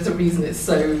actually, there's a reason it's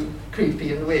so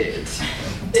creepy and weird.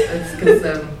 It's because,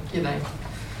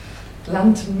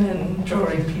 lantern men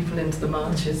drawing people into the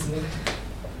marches and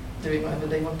doing whatever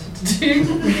they wanted to do.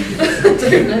 I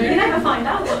don't know. You never find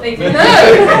out what they do. No!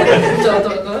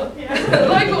 Yeah.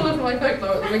 Like all of my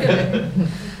folklore at the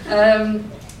beginning.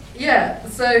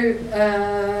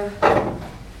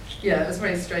 It was a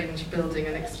very strange building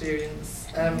and experience.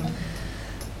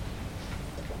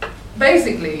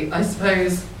 Basically, I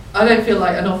suppose, I don't feel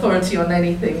like an authority on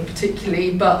anything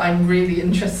particularly, but I'm really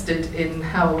interested in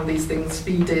how all these things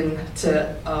feed in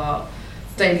to our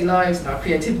daily lives and our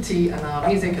creativity and our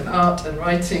music and art and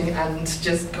writing and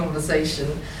just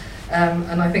conversation.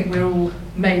 And I think we're all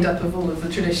made up of all of the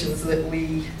traditions that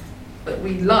we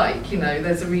like.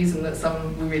 There's a reason that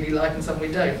some we really like and some we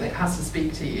don't. It has to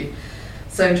speak to you.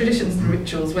 So traditions and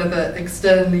rituals, whether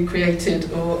externally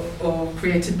created or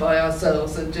created by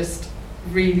ourselves, are just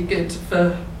really good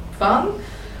for fun,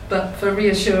 but for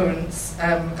reassurance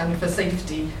and for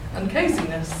safety and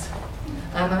coziness.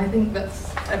 And I think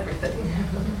that's everything.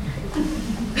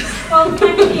 Well,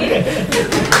 thank you.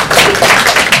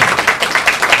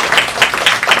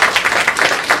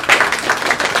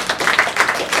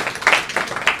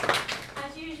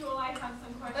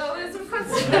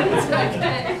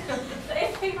 Okay. So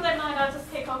if people don't mind, I'll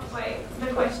just kick off the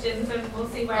questions and we'll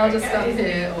see where I'll it just goes. stand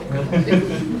here.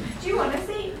 Do you want to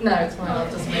see? No, it's fine.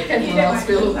 I'll just make everyone else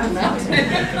feel that.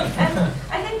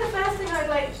 I think the first thing I'd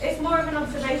like, it's more of an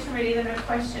observation really than a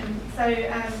question. So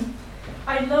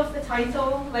I love the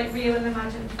title, Real and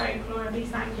Imagined Folklore of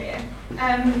East Anglia,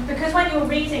 because when you're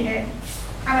reading it,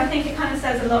 and I think it kind of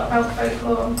says a lot about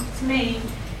folklore to me,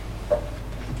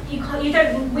 I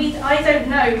don't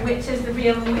know which is the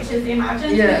real and which is the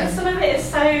imagined. Yeah. Because some of it is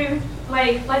so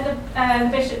like the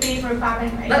Bishop Beaver of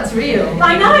Babington. That's real.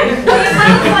 I know. It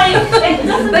sounds like it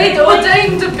doesn't. They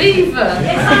ordained a beaver.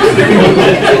 It sounds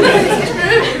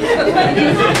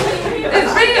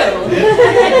It's real.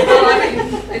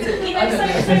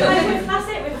 That's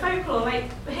it with folklore.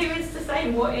 Who is to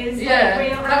say what is real?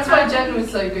 That's why Jen was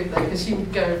so good though, because she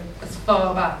would go as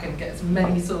far back and get as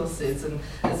many sources and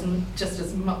just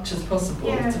as much as possible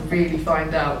to really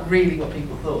find out really what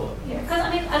people thought. Yeah, because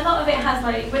a lot of it has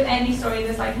with any story,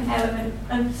 there's an element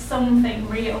of something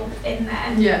real in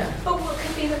there. Yeah. But what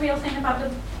could be the real thing about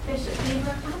the Bishop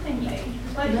Beaver of Babington?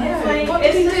 What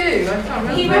did he do? I can't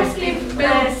remember. He rescued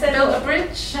built a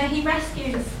bridge. No, he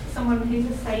rescued someone who's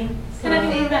a saint. Can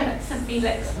anyone remember St.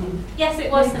 Felix? Yes,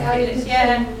 it was St. Felix.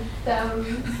 Yeah.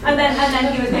 And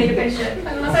then he was made a bishop.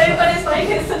 But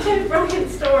it's such a brilliant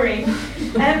story.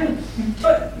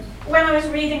 But when I was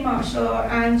reading Marshlore,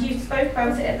 and you spoke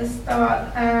about it at the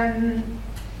start,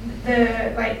 the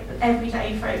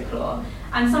everyday folklore,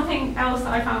 and something else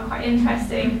that I found quite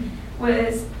interesting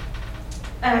was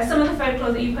some of the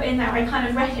folklore that you put in there, I kind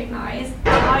of recognise,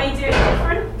 but I do it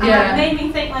different. And it made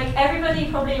me think everybody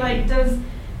probably does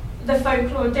the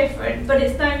folklore different, but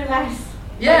it's no less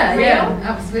real.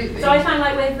 Absolutely. So I find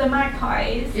with the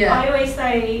magpies, I always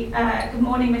say, good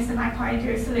morning, Mr. Magpie, and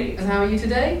do a salute. And how are you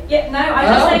today? Yeah, no, I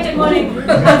just say good morning.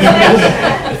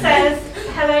 It says,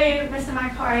 hello, Mr.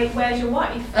 Magpie, where's your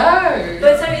wife? Oh.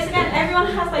 But so it's again, everyone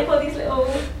has all these little,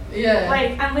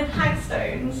 and with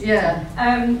hagstones,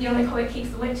 you're it keeps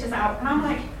the witches out. And I'm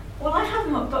well, I have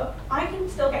them up, but I can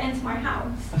still get into my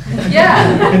house.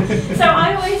 Yeah. So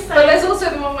I always say... But there's also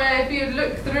the one where if you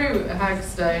look through a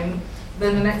hagstone,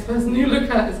 then the next person you look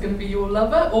at is going to be your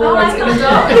lover, or it's going to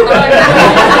die.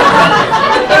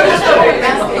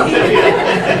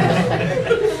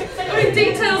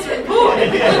 Details are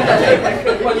important. So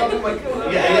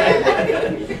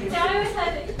I always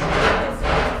heard it was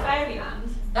fairyland,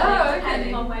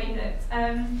 depending on where you looked.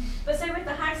 But so with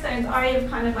the hagstones, I have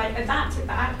kind of adapted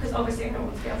that, because obviously I don't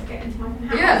want to be able to get into my own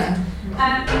house. Yeah.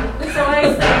 So I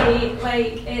say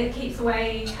it keeps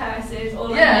away curses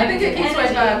or I think it keeps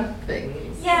away bad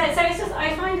things. Yeah, so it's just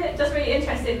I find it just really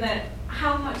interesting that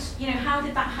how much, how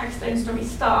did that Hagstone story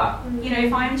start?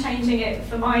 If I'm changing it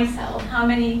for myself, how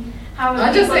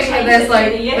I just think that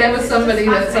there was somebody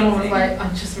that someone was like, I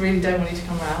just really don't want you to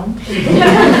come round.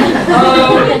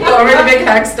 Oh, got a really big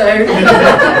Hagstone.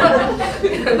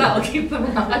 That'll keep them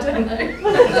out. I don't know.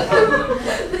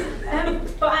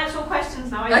 But actual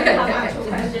questions now. I do have actual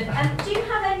questions. Do you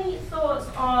have any thoughts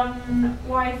on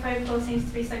why folklore seems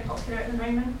to be so popular at the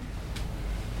moment?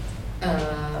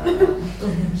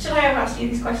 Should I have asked you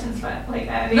these questions for No.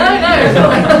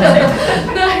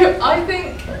 No, I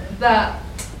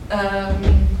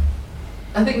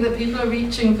think that people are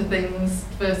reaching for things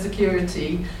for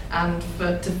security and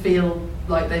to feel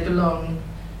like they belong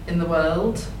in the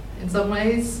world in some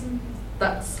ways.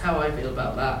 That's how I feel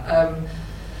about that.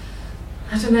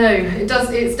 I don't know.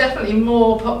 It's definitely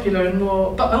more popular and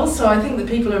more, but also I think that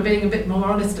people are being a bit more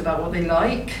honest about what they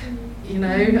like.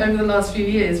 Over the last few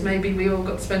years, maybe we all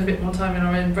got to spend a bit more time in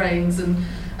our own brains and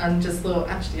just thought,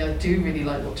 actually, I do really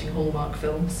like watching Hallmark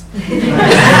films. Or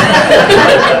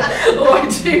I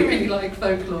do really like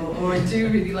folklore, or I do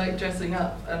really like dressing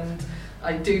up, and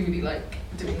I do really like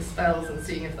doing spells and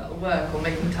seeing if that'll work, or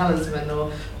making talisman,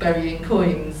 or burying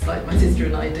coins, like my sister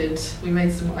and I did. We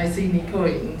made some Iceni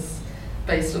coins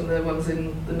based on the ones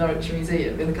in the Norwich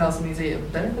Museum, in the Castle Museum.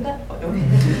 They're over there, by the way.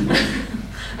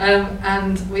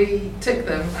 And we took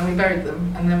them and we buried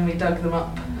them, and then we dug them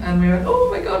up, and we went, oh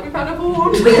my god, we found a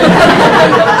hoard! Then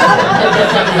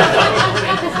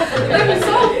we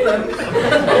sold them.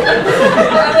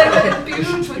 And they were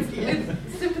imbued with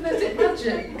sympathetic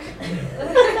magic.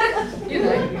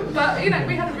 But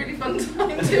we had a really fun time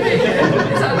doing it.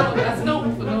 That's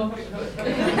normal for Norfolk.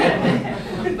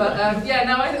 But I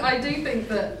do think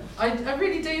that I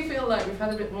really do feel like we've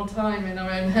had a bit more time in our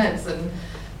own heads, and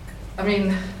I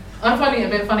mean, I'm finding it a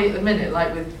bit funny at the minute,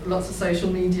 like with lots of social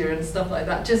media and stuff like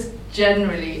that, just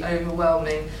generally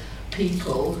overwhelming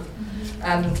people.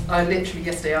 And I literally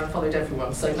yesterday unfollowed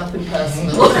everyone, so nothing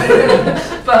personal.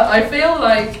 But I feel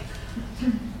like,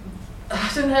 I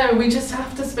don't know, we just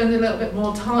have to spend a little bit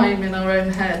more time in our own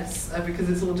heads because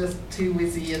it's all just too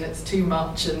whizzy and it's too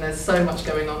much and there's so much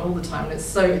going on all the time and it's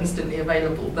so instantly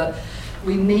available that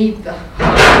we need the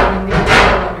hub, we need to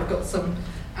feel like we've got some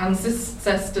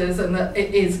ancestors and that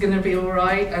it is going to be all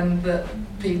right and that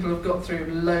people have got through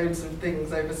loads of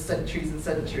things over centuries and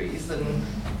centuries, and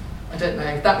I don't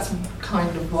know, that's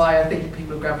kind of why I think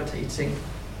people are gravitating.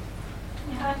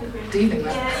 Yeah, I agree. Do you think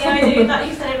that? Yeah, I do. That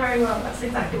you said it very well. That's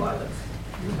exactly what I was.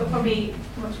 But probably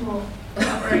much more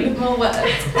elaborate. More words.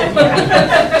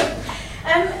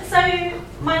 So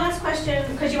my last question,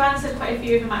 because you answered quite a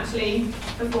few of them actually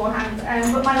beforehand,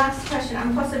 but my last question,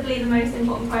 and possibly the most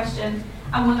important question,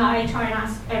 and one that I try and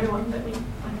ask everyone that I can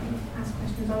ask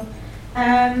questions of,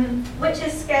 which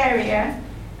is scarier,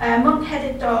 a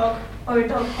monk-headed dog or a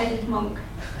dog-headed monk?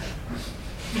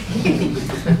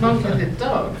 Monk-headed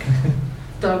dog?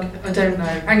 Dog, I don't know.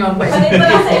 Hang on, wait.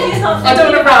 I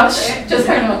don't want to rush. Just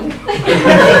hang on.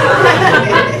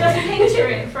 Just picture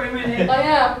it for a minute. I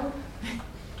am.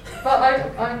 But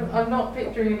I'm not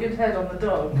picturing a good head on the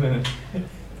dog.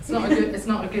 It's not a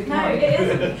good No, one. it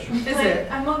isn't. Is it?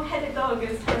 A monk-headed dog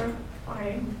is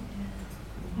terrifying.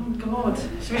 Oh God.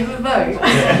 Should we have a vote?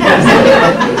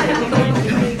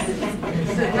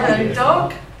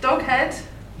 Dog head?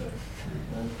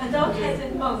 A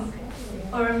dog-headed monk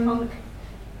or a monk.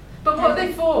 But what are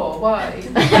they for? Why? It's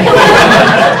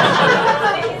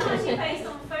actually based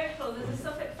on folklore. There's a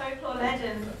Suffolk folklore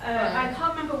legend. I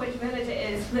can't remember which village it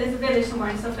is. There's a village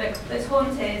somewhere in Suffolk that's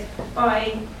haunted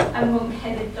by a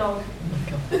monk-headed dog.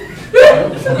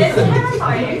 It's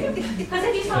terrifying. Because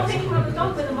if you start thinking of a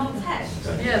dog with a monk's head.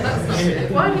 Yeah, that's not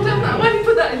good. Why have you done that? Why have you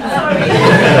put that in there? Sorry.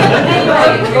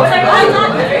 Anyway, so I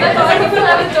think put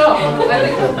that in a dog. I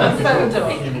think that's a dog.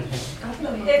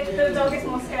 the dog is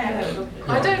more scared.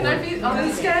 I don't know if are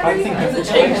they scary? I think Does it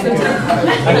change the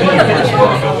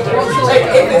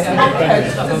If it's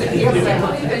monkhead, does it hear them? Do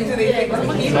they think it's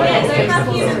monkey? Yeah, they have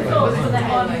human thoughts for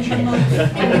their own.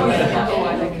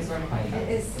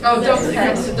 Oh, dog's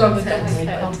head. Dog's head.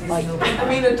 I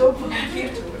mean, a dog would be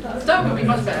cute. Dog would be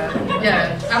much better.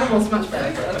 Yeah, animals much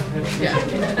better. Yeah,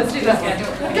 let's do that one.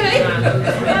 Okay.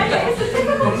 It's a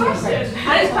difficult question.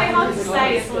 And it's quite hard to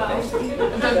say as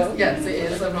well. Yes, it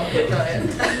is. I'm not going to try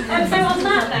it. So on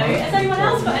that note, has anyone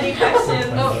else got any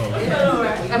questions? Oh,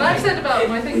 yeah. And I've said about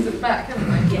my things at the back, haven't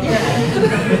I?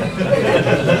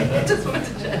 Yeah. Just wanted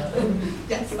to check.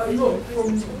 Yes, I'm not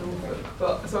from Norfolk,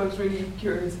 but so I was really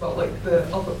curious about like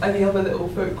any other little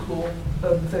folklore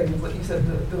things, like you said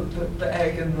the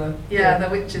egg and the the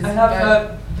witches. I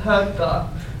have heard that.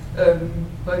 but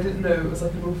I didn't know it was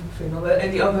like a Norfolk thing. Are there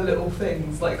any other little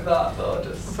things like that that are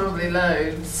just... Probably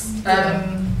loads.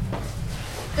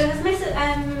 There was Mrs.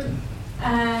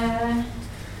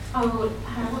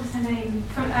 What's her name?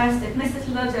 From Erstead, Mrs.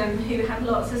 Ludden, who had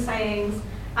lots of sayings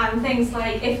and things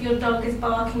like, if your dog is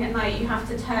barking at night, you have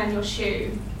to turn your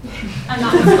shoe. And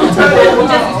that will stop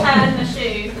just turn the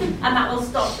shoe, and that will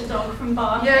stop the dog from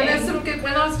barking. Yeah, there's some good,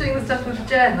 when I was doing the stuff with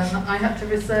Jen, and I had to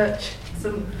research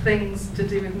some things to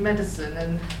do with medicine,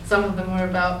 and some of them were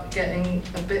about getting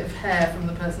a bit of hair from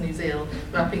the person who's ill,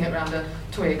 wrapping it around a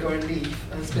twig or a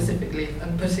leaf, a specific leaf,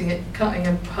 and cutting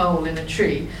a hole in a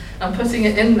tree, and putting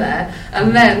it in there,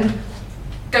 and then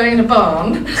going in a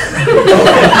barn, and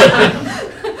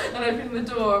opening the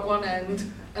door at one end,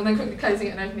 and then quickly closing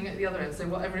it and opening it at the other end, so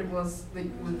whatever it was that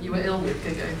you were ill with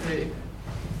could go through.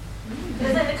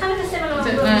 There's a kind of a similar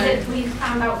one that we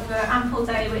found out for Apple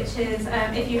Day, which is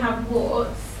if you have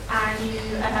warts and you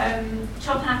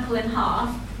chop an apple in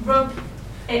half, rub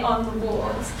it on the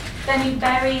warts, then you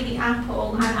bury the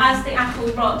apple, and as the apple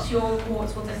rots, your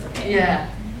warts will disappear. Yeah.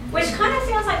 Which kind of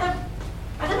sounds like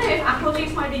I don't know if apple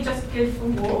juice might be just good for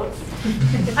warts,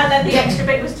 and then the extra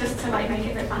bit was just to like make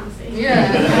it a bit fancy.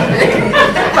 Yeah.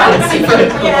 Fancy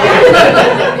folklore.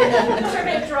 Yeah. Just a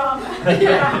bit drama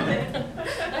around it.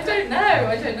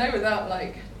 I don't know without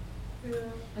like,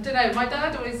 I don't know, my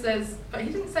dad always says, but he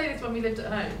didn't say this when we lived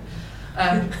at home,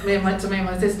 me and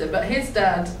my sister, but his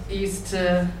dad used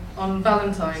to, on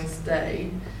Valentine's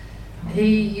Day,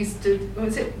 he used to,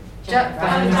 was it Jack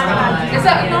Valentine? Is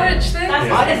that a Norwich thing?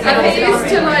 And he used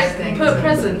to like put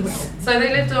presents, so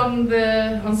they lived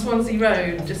on Swansea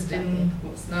Road, just in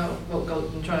what's now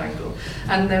Golden Triangle,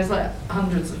 and there was like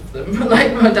hundreds of them.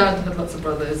 Like my dad had lots of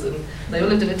brothers, and they all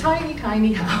lived in a tiny,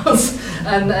 tiny house.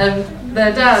 And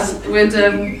their dad would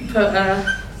put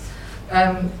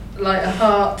like a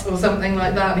heart or something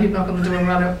like that, and he'd knock on the door and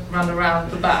run around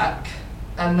the back,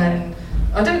 and then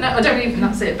I don't even think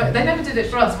that's it, but they never did it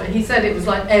for us, but he said it was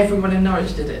like everyone in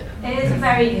Norwich did it. It is a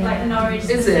very like Norwich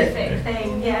specific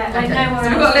thing, yeah. Like Okay. nowhere So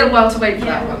we've else. got a little while to wait for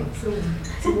that one.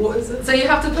 So what is it? So you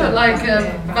have to put like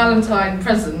a Valentine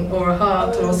present or a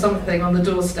heart or something on the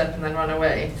doorstep and then run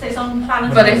away. So it's on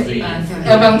Valentine's But it's Eve.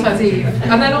 Valentine's Eve.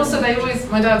 And then also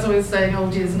my dad's always saying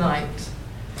Old Year's Night.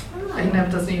 He never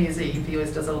does New Year's Eve, he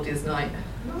always does Old Year's Night.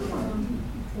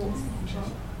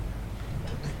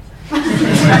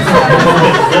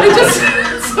 It just,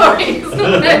 sorry, it's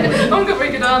not it. I haven't got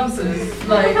very good answers.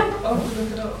 Like,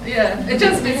 yeah, it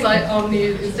just is like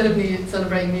instead of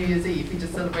celebrating New Year's Eve, he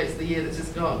just celebrates the year that's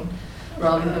just gone,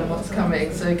 rather than what's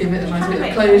coming. So give it a nice bit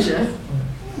of closure.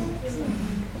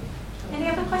 Any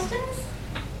other questions?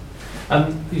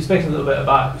 You've spoken a little bit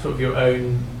about sort of your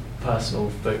own personal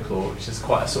folklore, which is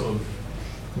quite a sort of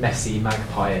messy,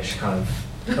 magpie-ish kind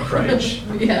of approach.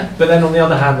 Yeah. But then on the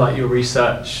other hand, like your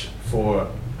research for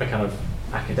a kind of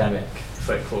academic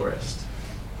folklorist,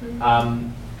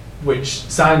 which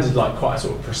sounded like quite a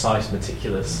sort of precise,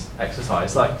 meticulous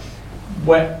exercise. Like,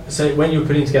 so when you're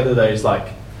putting together those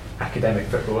like academic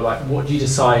folklore, like what do you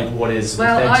decide what is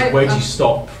authentic? Where do you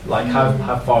stop? Like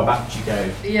how far back do you go?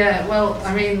 Yeah, well,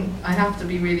 I mean, I have to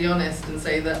be really honest and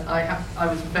say that I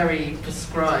was very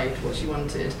prescribed what she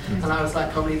wanted, and I was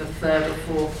like probably the third or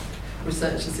fourth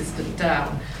research assistant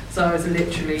down. So I was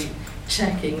literally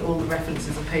checking all the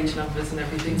references and page numbers and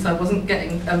everything. So I wasn't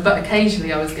getting, but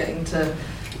occasionally I was getting to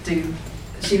do.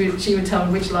 She would tell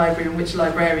me which library and which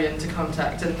librarian to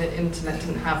contact, and the internet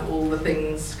didn't have all the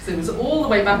things because it was all the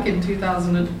way back in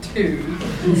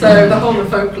 2002. So the whole of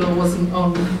folklore wasn't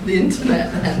on the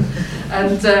internet then,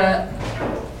 and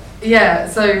yeah.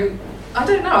 So I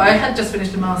don't know. I had just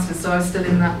finished a master's, so I was still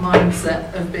in that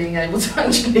mindset of being able to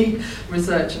actually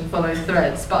research and follow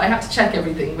threads. But I had to check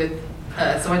everything with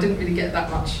her, so I didn't really get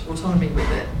that much autonomy with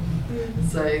it.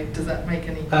 So does that make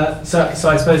any? So I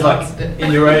suppose like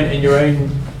in your own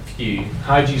view,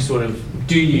 how do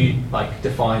you like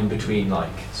define between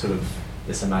like sort of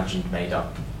this imagined, made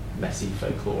up, messy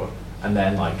folklore and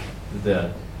then like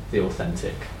the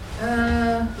authentic?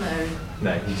 No.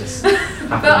 No, you just.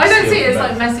 But I don't see it as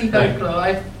like messy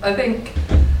folklore.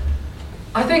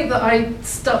 I think that I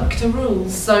stuck to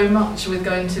rules so much with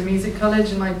going to music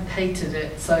college, and I hated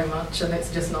it so much, and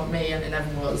it's just not me, and it never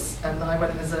was. And I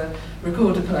went as a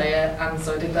recorder player, and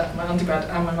so I did that for my undergrad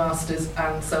and my masters,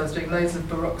 and so I was doing loads of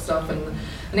Baroque stuff, and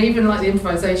even like the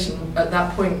improvisation at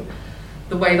that point,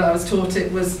 the way that I was taught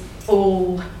it was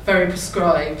all very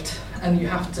prescribed, and you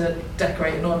have to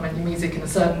decorate and ornament your music in a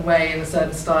certain way, in a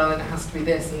certain style, and it has to be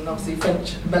this, and obviously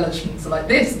French embellishments are like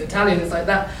this, and Italian is like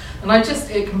that, and I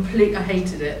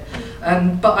hated it.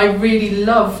 But I really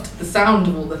loved the sound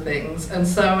of all the things, and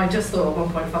so I just thought at one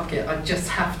point, fuck it, I just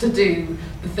have to do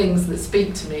the things that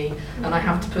speak to me, and I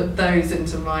have to put those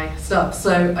into my stuff.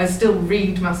 So I still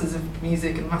read masses of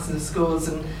music and masses of scores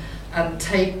and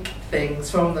take things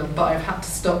from them, but I've had to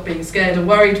stop being scared or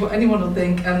worried what anyone will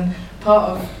think. And part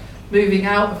of moving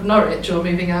out of Norwich or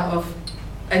moving out of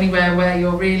anywhere where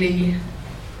you're really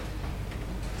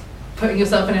putting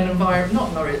yourself in an environment,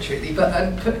 not Norwich really,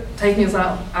 but taking us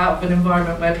out of an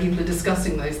environment where people are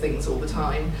discussing those things all the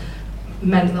time,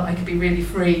 meant that I could be really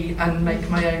free and make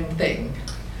my own thing.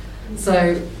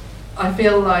 So I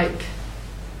feel like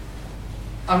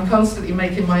I'm constantly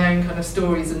making my own kind of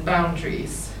stories and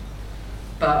boundaries,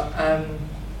 but I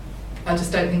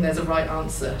just don't think there's a right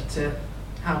answer to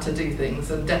how to do things,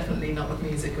 and definitely not with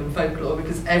music and folklore,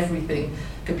 because everything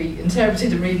could be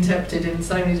interpreted and reinterpreted in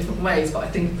so many different ways, but I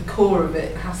think the core of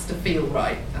it has to feel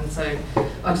right, and so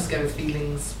I just go with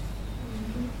feelings.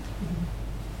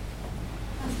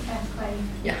 That's the best way.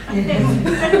 Yeah.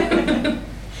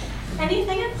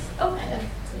 Anything else? Oh,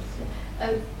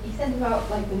 you said about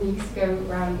like when you used to go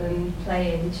around and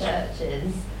play in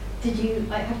churches. Did you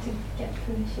like have to get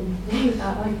permission to do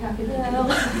that? Like happy to do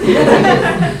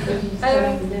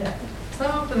it?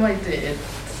 Some of them I did.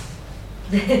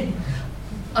 Did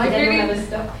anyone ever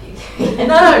stop you?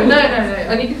 No,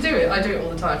 and you can do it. I do it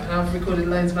all the time, and I've recorded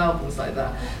loads of albums like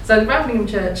that. So the Raveningham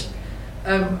Church,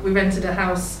 we rented a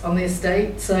house on the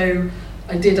estate, so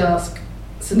I did ask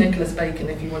Sir Nicholas Bacon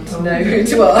if you want to know who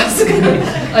to ask.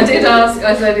 I did ask,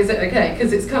 I said, is it okay?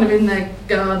 Because it's kind of in their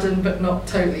garden, but not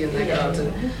totally in their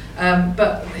garden.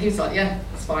 But he was like, yeah,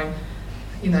 it's fine.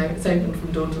 You know, it's open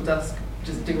from dawn till dusk,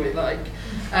 just do what you like.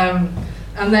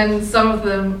 And then some of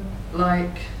them,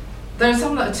 like, there are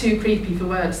some that are too creepy for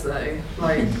words though,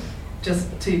 like, just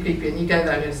too creepy, and you go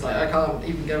there and it's like, I can't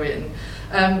even go in.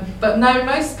 But no,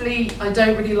 mostly I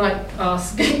don't really like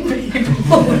asking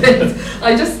people this.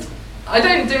 I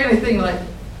don't do anything like,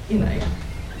 you know,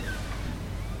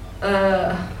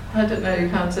 I don't know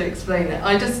how to explain it.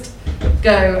 I just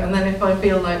go, and then if I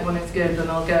feel like one is good, then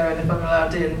I'll go, and if I'm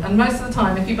allowed in. And most of the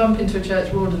time, if you bump into a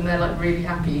church warden, they're like really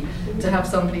happy to have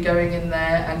somebody going in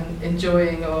there and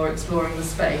enjoying or exploring the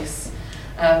space.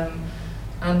 And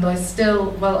I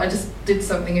just did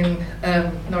something in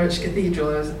Norwich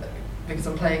Cathedral. Because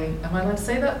I'm playing, am I allowed to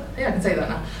say that? Yeah, I can say that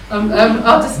now.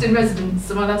 Artist in Residence,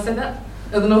 am I allowed to say that?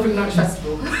 At the Norfolk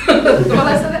Festival. Am I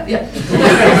allowed to say that? Yeah.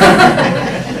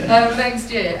 Next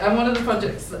year, and one of the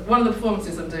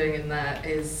performances I'm doing in there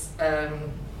is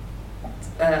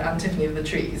Antiphony of the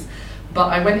Trees. But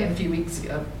I went in a few weeks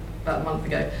ago, about a month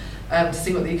ago, to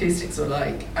see what the acoustics were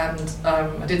like, and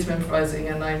I did some improvising,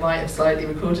 and I might have slightly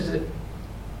recorded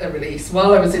a release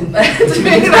while I was in there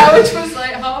doing that, which was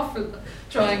like half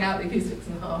trying out the acoustics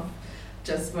and half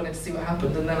just wanted to see what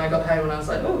happened. And then I got home and I was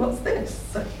like, oh, what's this?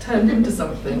 So it turned into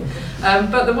something.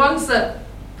 But the ones that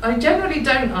I generally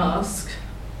don't ask,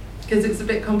 because it's a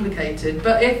bit complicated,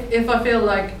 but if I feel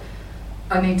like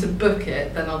I need to book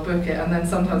it, then I'll book it, and then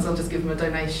sometimes I'll just give them a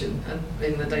donation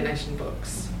in the donation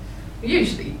box. We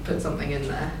usually put something in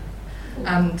there.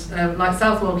 And like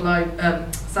Southwold,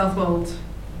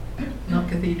 not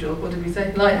Cathedral, what did we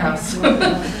say? Lighthouse.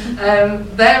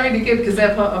 They're really good because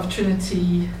they're part of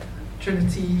Trinity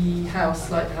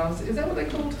House, Lighthouse. Is that what they're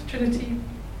called? Trinity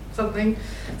something?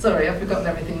 Sorry, I've forgotten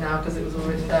everything now because it was all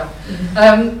written down.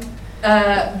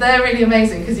 They're really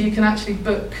amazing because you can actually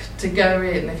book to go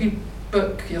in. If you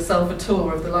book yourself a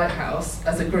tour of the lighthouse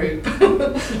as a group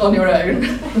on your own,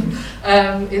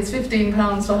 it's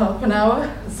 £15 for half an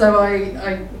hour. So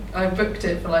I booked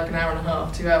it for like an hour and a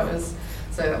half, 2 hours.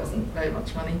 So that wasn't very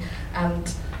much money,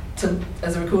 and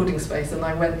as a recording space, and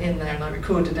I went in there and I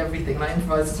recorded everything, and I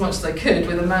improvised as much as I could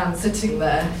with a man sitting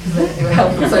there for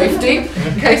health and safety,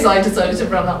 in case I decided to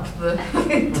run up the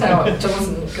tower, which I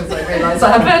wasn't, because I realised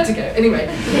I had vertigo. Anyway,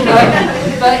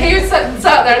 but he was sat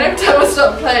there, and every time I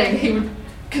stopped playing, he would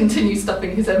continue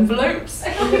stuffing his envelopes,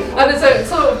 and so it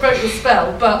sort of broke the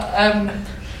spell, but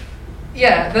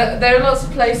yeah, there are lots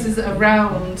of places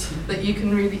around that you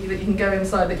can go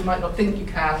inside that you might not think you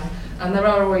can, and there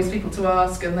are always people to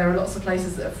ask, and there are lots of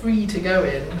places that are free to go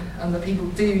in, and that people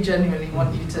do genuinely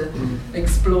want you to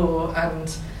explore.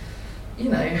 And you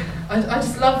know, I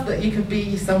just love that you could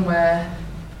be somewhere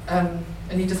and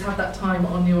you just have that time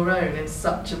on your own in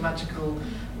such a magical,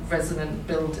 resonant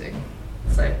building.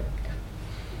 So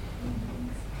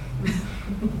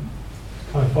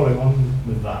kind of following on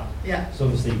with that. yeah. So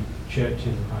obviously churches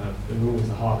are kind of, they're always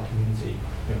the heart of the community,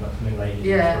 going back to Middle Ages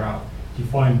Yeah. throughout. Do you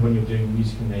find when you're doing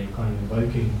music in there, you're kind of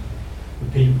invoking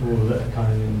the people that are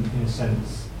kind of in a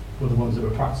sense, were the ones that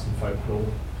were practicing folklore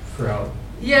throughout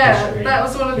Yeah, history, that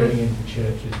was one of going the. into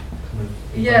churches. Kind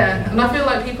of Yeah, and I feel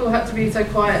like people had to be so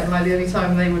quiet, and like the only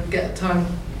time they would get time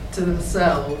to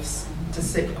themselves to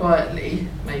sit quietly,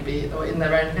 maybe, or in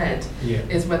their own head,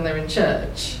 is when they're in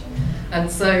church. And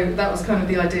so that was kind of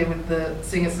the idea with the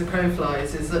Sing As the Crow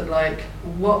Flies, is that like,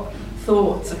 what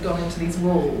thoughts have gone into these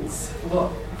walls,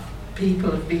 what people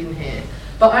have been here.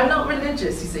 But I'm not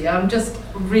religious, you see, I'm just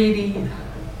really,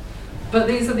 but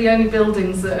these are the only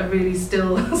buildings that are really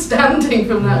still standing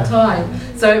from that time.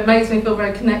 So it makes me feel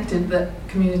very connected that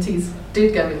communities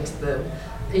did go into them,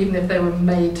 even if they were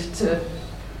made to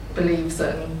believe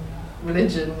certain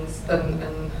religions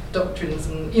and doctrines,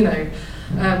 and you know.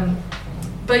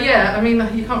 But yeah, I mean,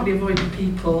 you can't really avoid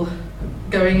people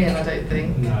going in, I don't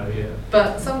think. No, yeah.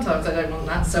 But sometimes I don't want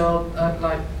that, so I'll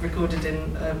like recorded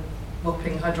in a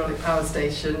whopping hydraulic power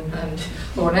station and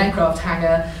or an aircraft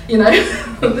hangar. You know,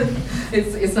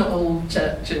 it's not all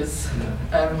churches,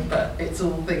 but it's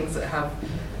all things that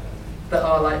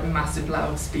are like massive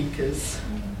loudspeakers.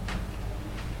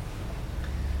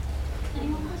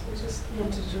 Anyone else? I just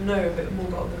wanted to know a bit more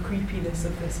about the creepiness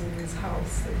of this in this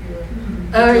house that you were.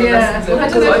 Oh yeah, well, I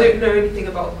don't know anything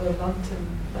about the lantern.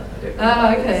 I don't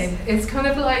know okay. It's kind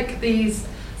of like these.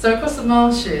 So across the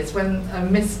marshes, when a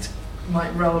mist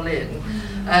might roll in,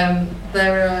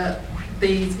 there are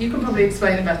these. You can probably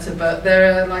explain it better, but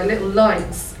there are like little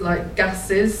lights, like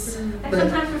gases. They're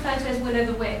sometimes referred to as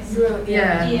will-o'-the-wisp.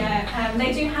 Yeah. Yeah.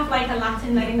 They do have like a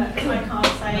Latin name that I can't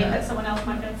say, but someone else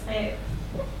might be able to say it.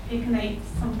 Incarnate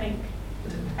something.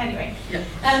 Anyway. Yeah.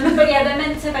 But yeah, they're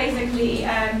meant to basically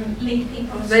lead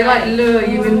people astray. They like lure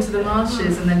you into the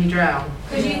marshes and then you drown.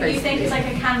 Because you think it's like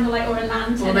a candlelight or a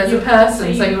lantern. Or there's a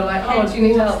person, so you're like, oh, do you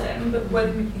need help? But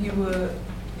when you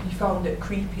found it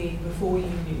creepy before you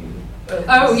knew.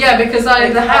 Oh yeah, because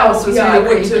the house was really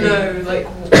really creepy. I want to know, like, I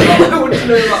want to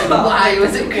know about that. Why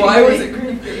was it creepy? Why was it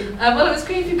creepy? Well, it was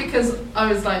creepy because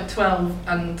I was like 12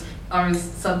 and I was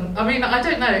sudden. I mean, I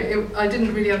don't know. I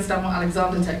didn't really understand what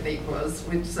Alexander technique was,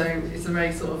 which so it's a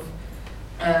very sort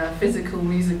of physical,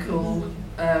 musical,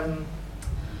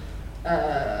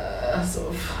 sort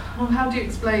of. Oh, how do you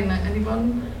explain that?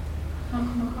 Anyone? I'll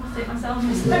come across it myself.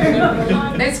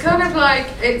 It's kind of like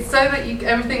it's so that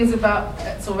everything's about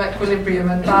sort of equilibrium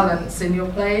and balance in your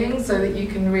playing, so that you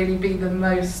can really be the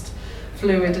most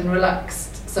fluid and relaxed.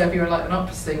 So if you're like an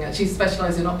opera singer, she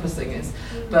specialised in opera singers,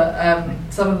 but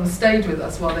some of them stayed with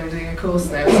us while they were doing a course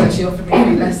there, so she offered me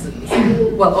free lessons,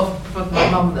 well, offered my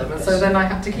mum them, and so then I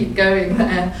had to keep going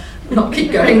there, not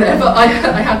keep going there, but I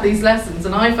had these lessons,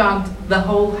 and I found the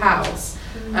whole house,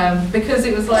 because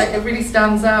it was like, it really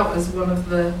stands out as one of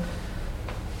the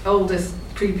oldest,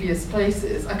 creepiest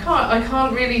places. I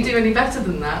can't really do any better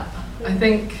than that. I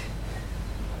think,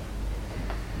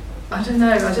 I don't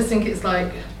know, I just think it's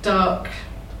like dark,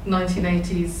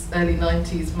 1980s, early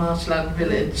 90s marshland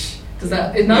village. Does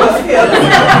that enough?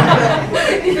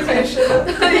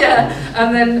 Yeah,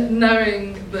 and then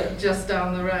knowing that just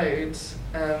down the road,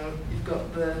 you've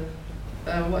got the,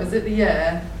 what is it, the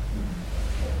Yare?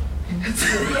 I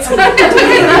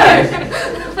don't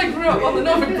know. I grew up on the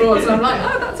Norfolk Broads, and I'm like,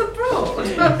 oh, that's a broad.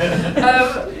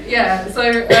 Yeah, so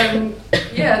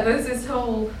yeah, there's this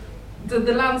whole, the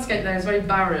landscape there is very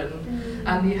barren,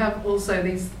 and you have also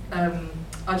these.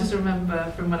 I just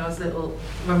remember from when I was little,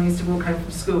 when we used to walk home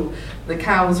from school, the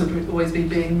cows would always be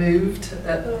being moved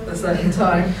at a certain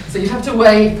time. So you'd have to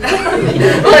wait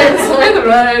right beside the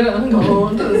road, and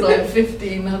there's like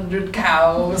 1,500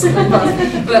 cows.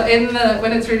 But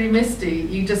when it's really misty,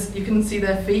 you can see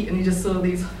their feet, and you just saw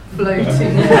these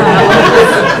floating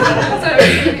cows. So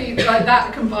it's really like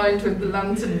that combined with the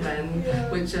lantern men,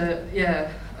 which are,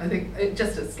 I think it's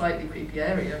just a slightly creepy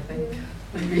area, I think,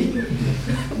 maybe.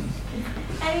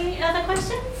 Any other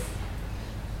questions?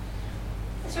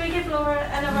 Shall we give Laura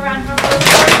another round of applause?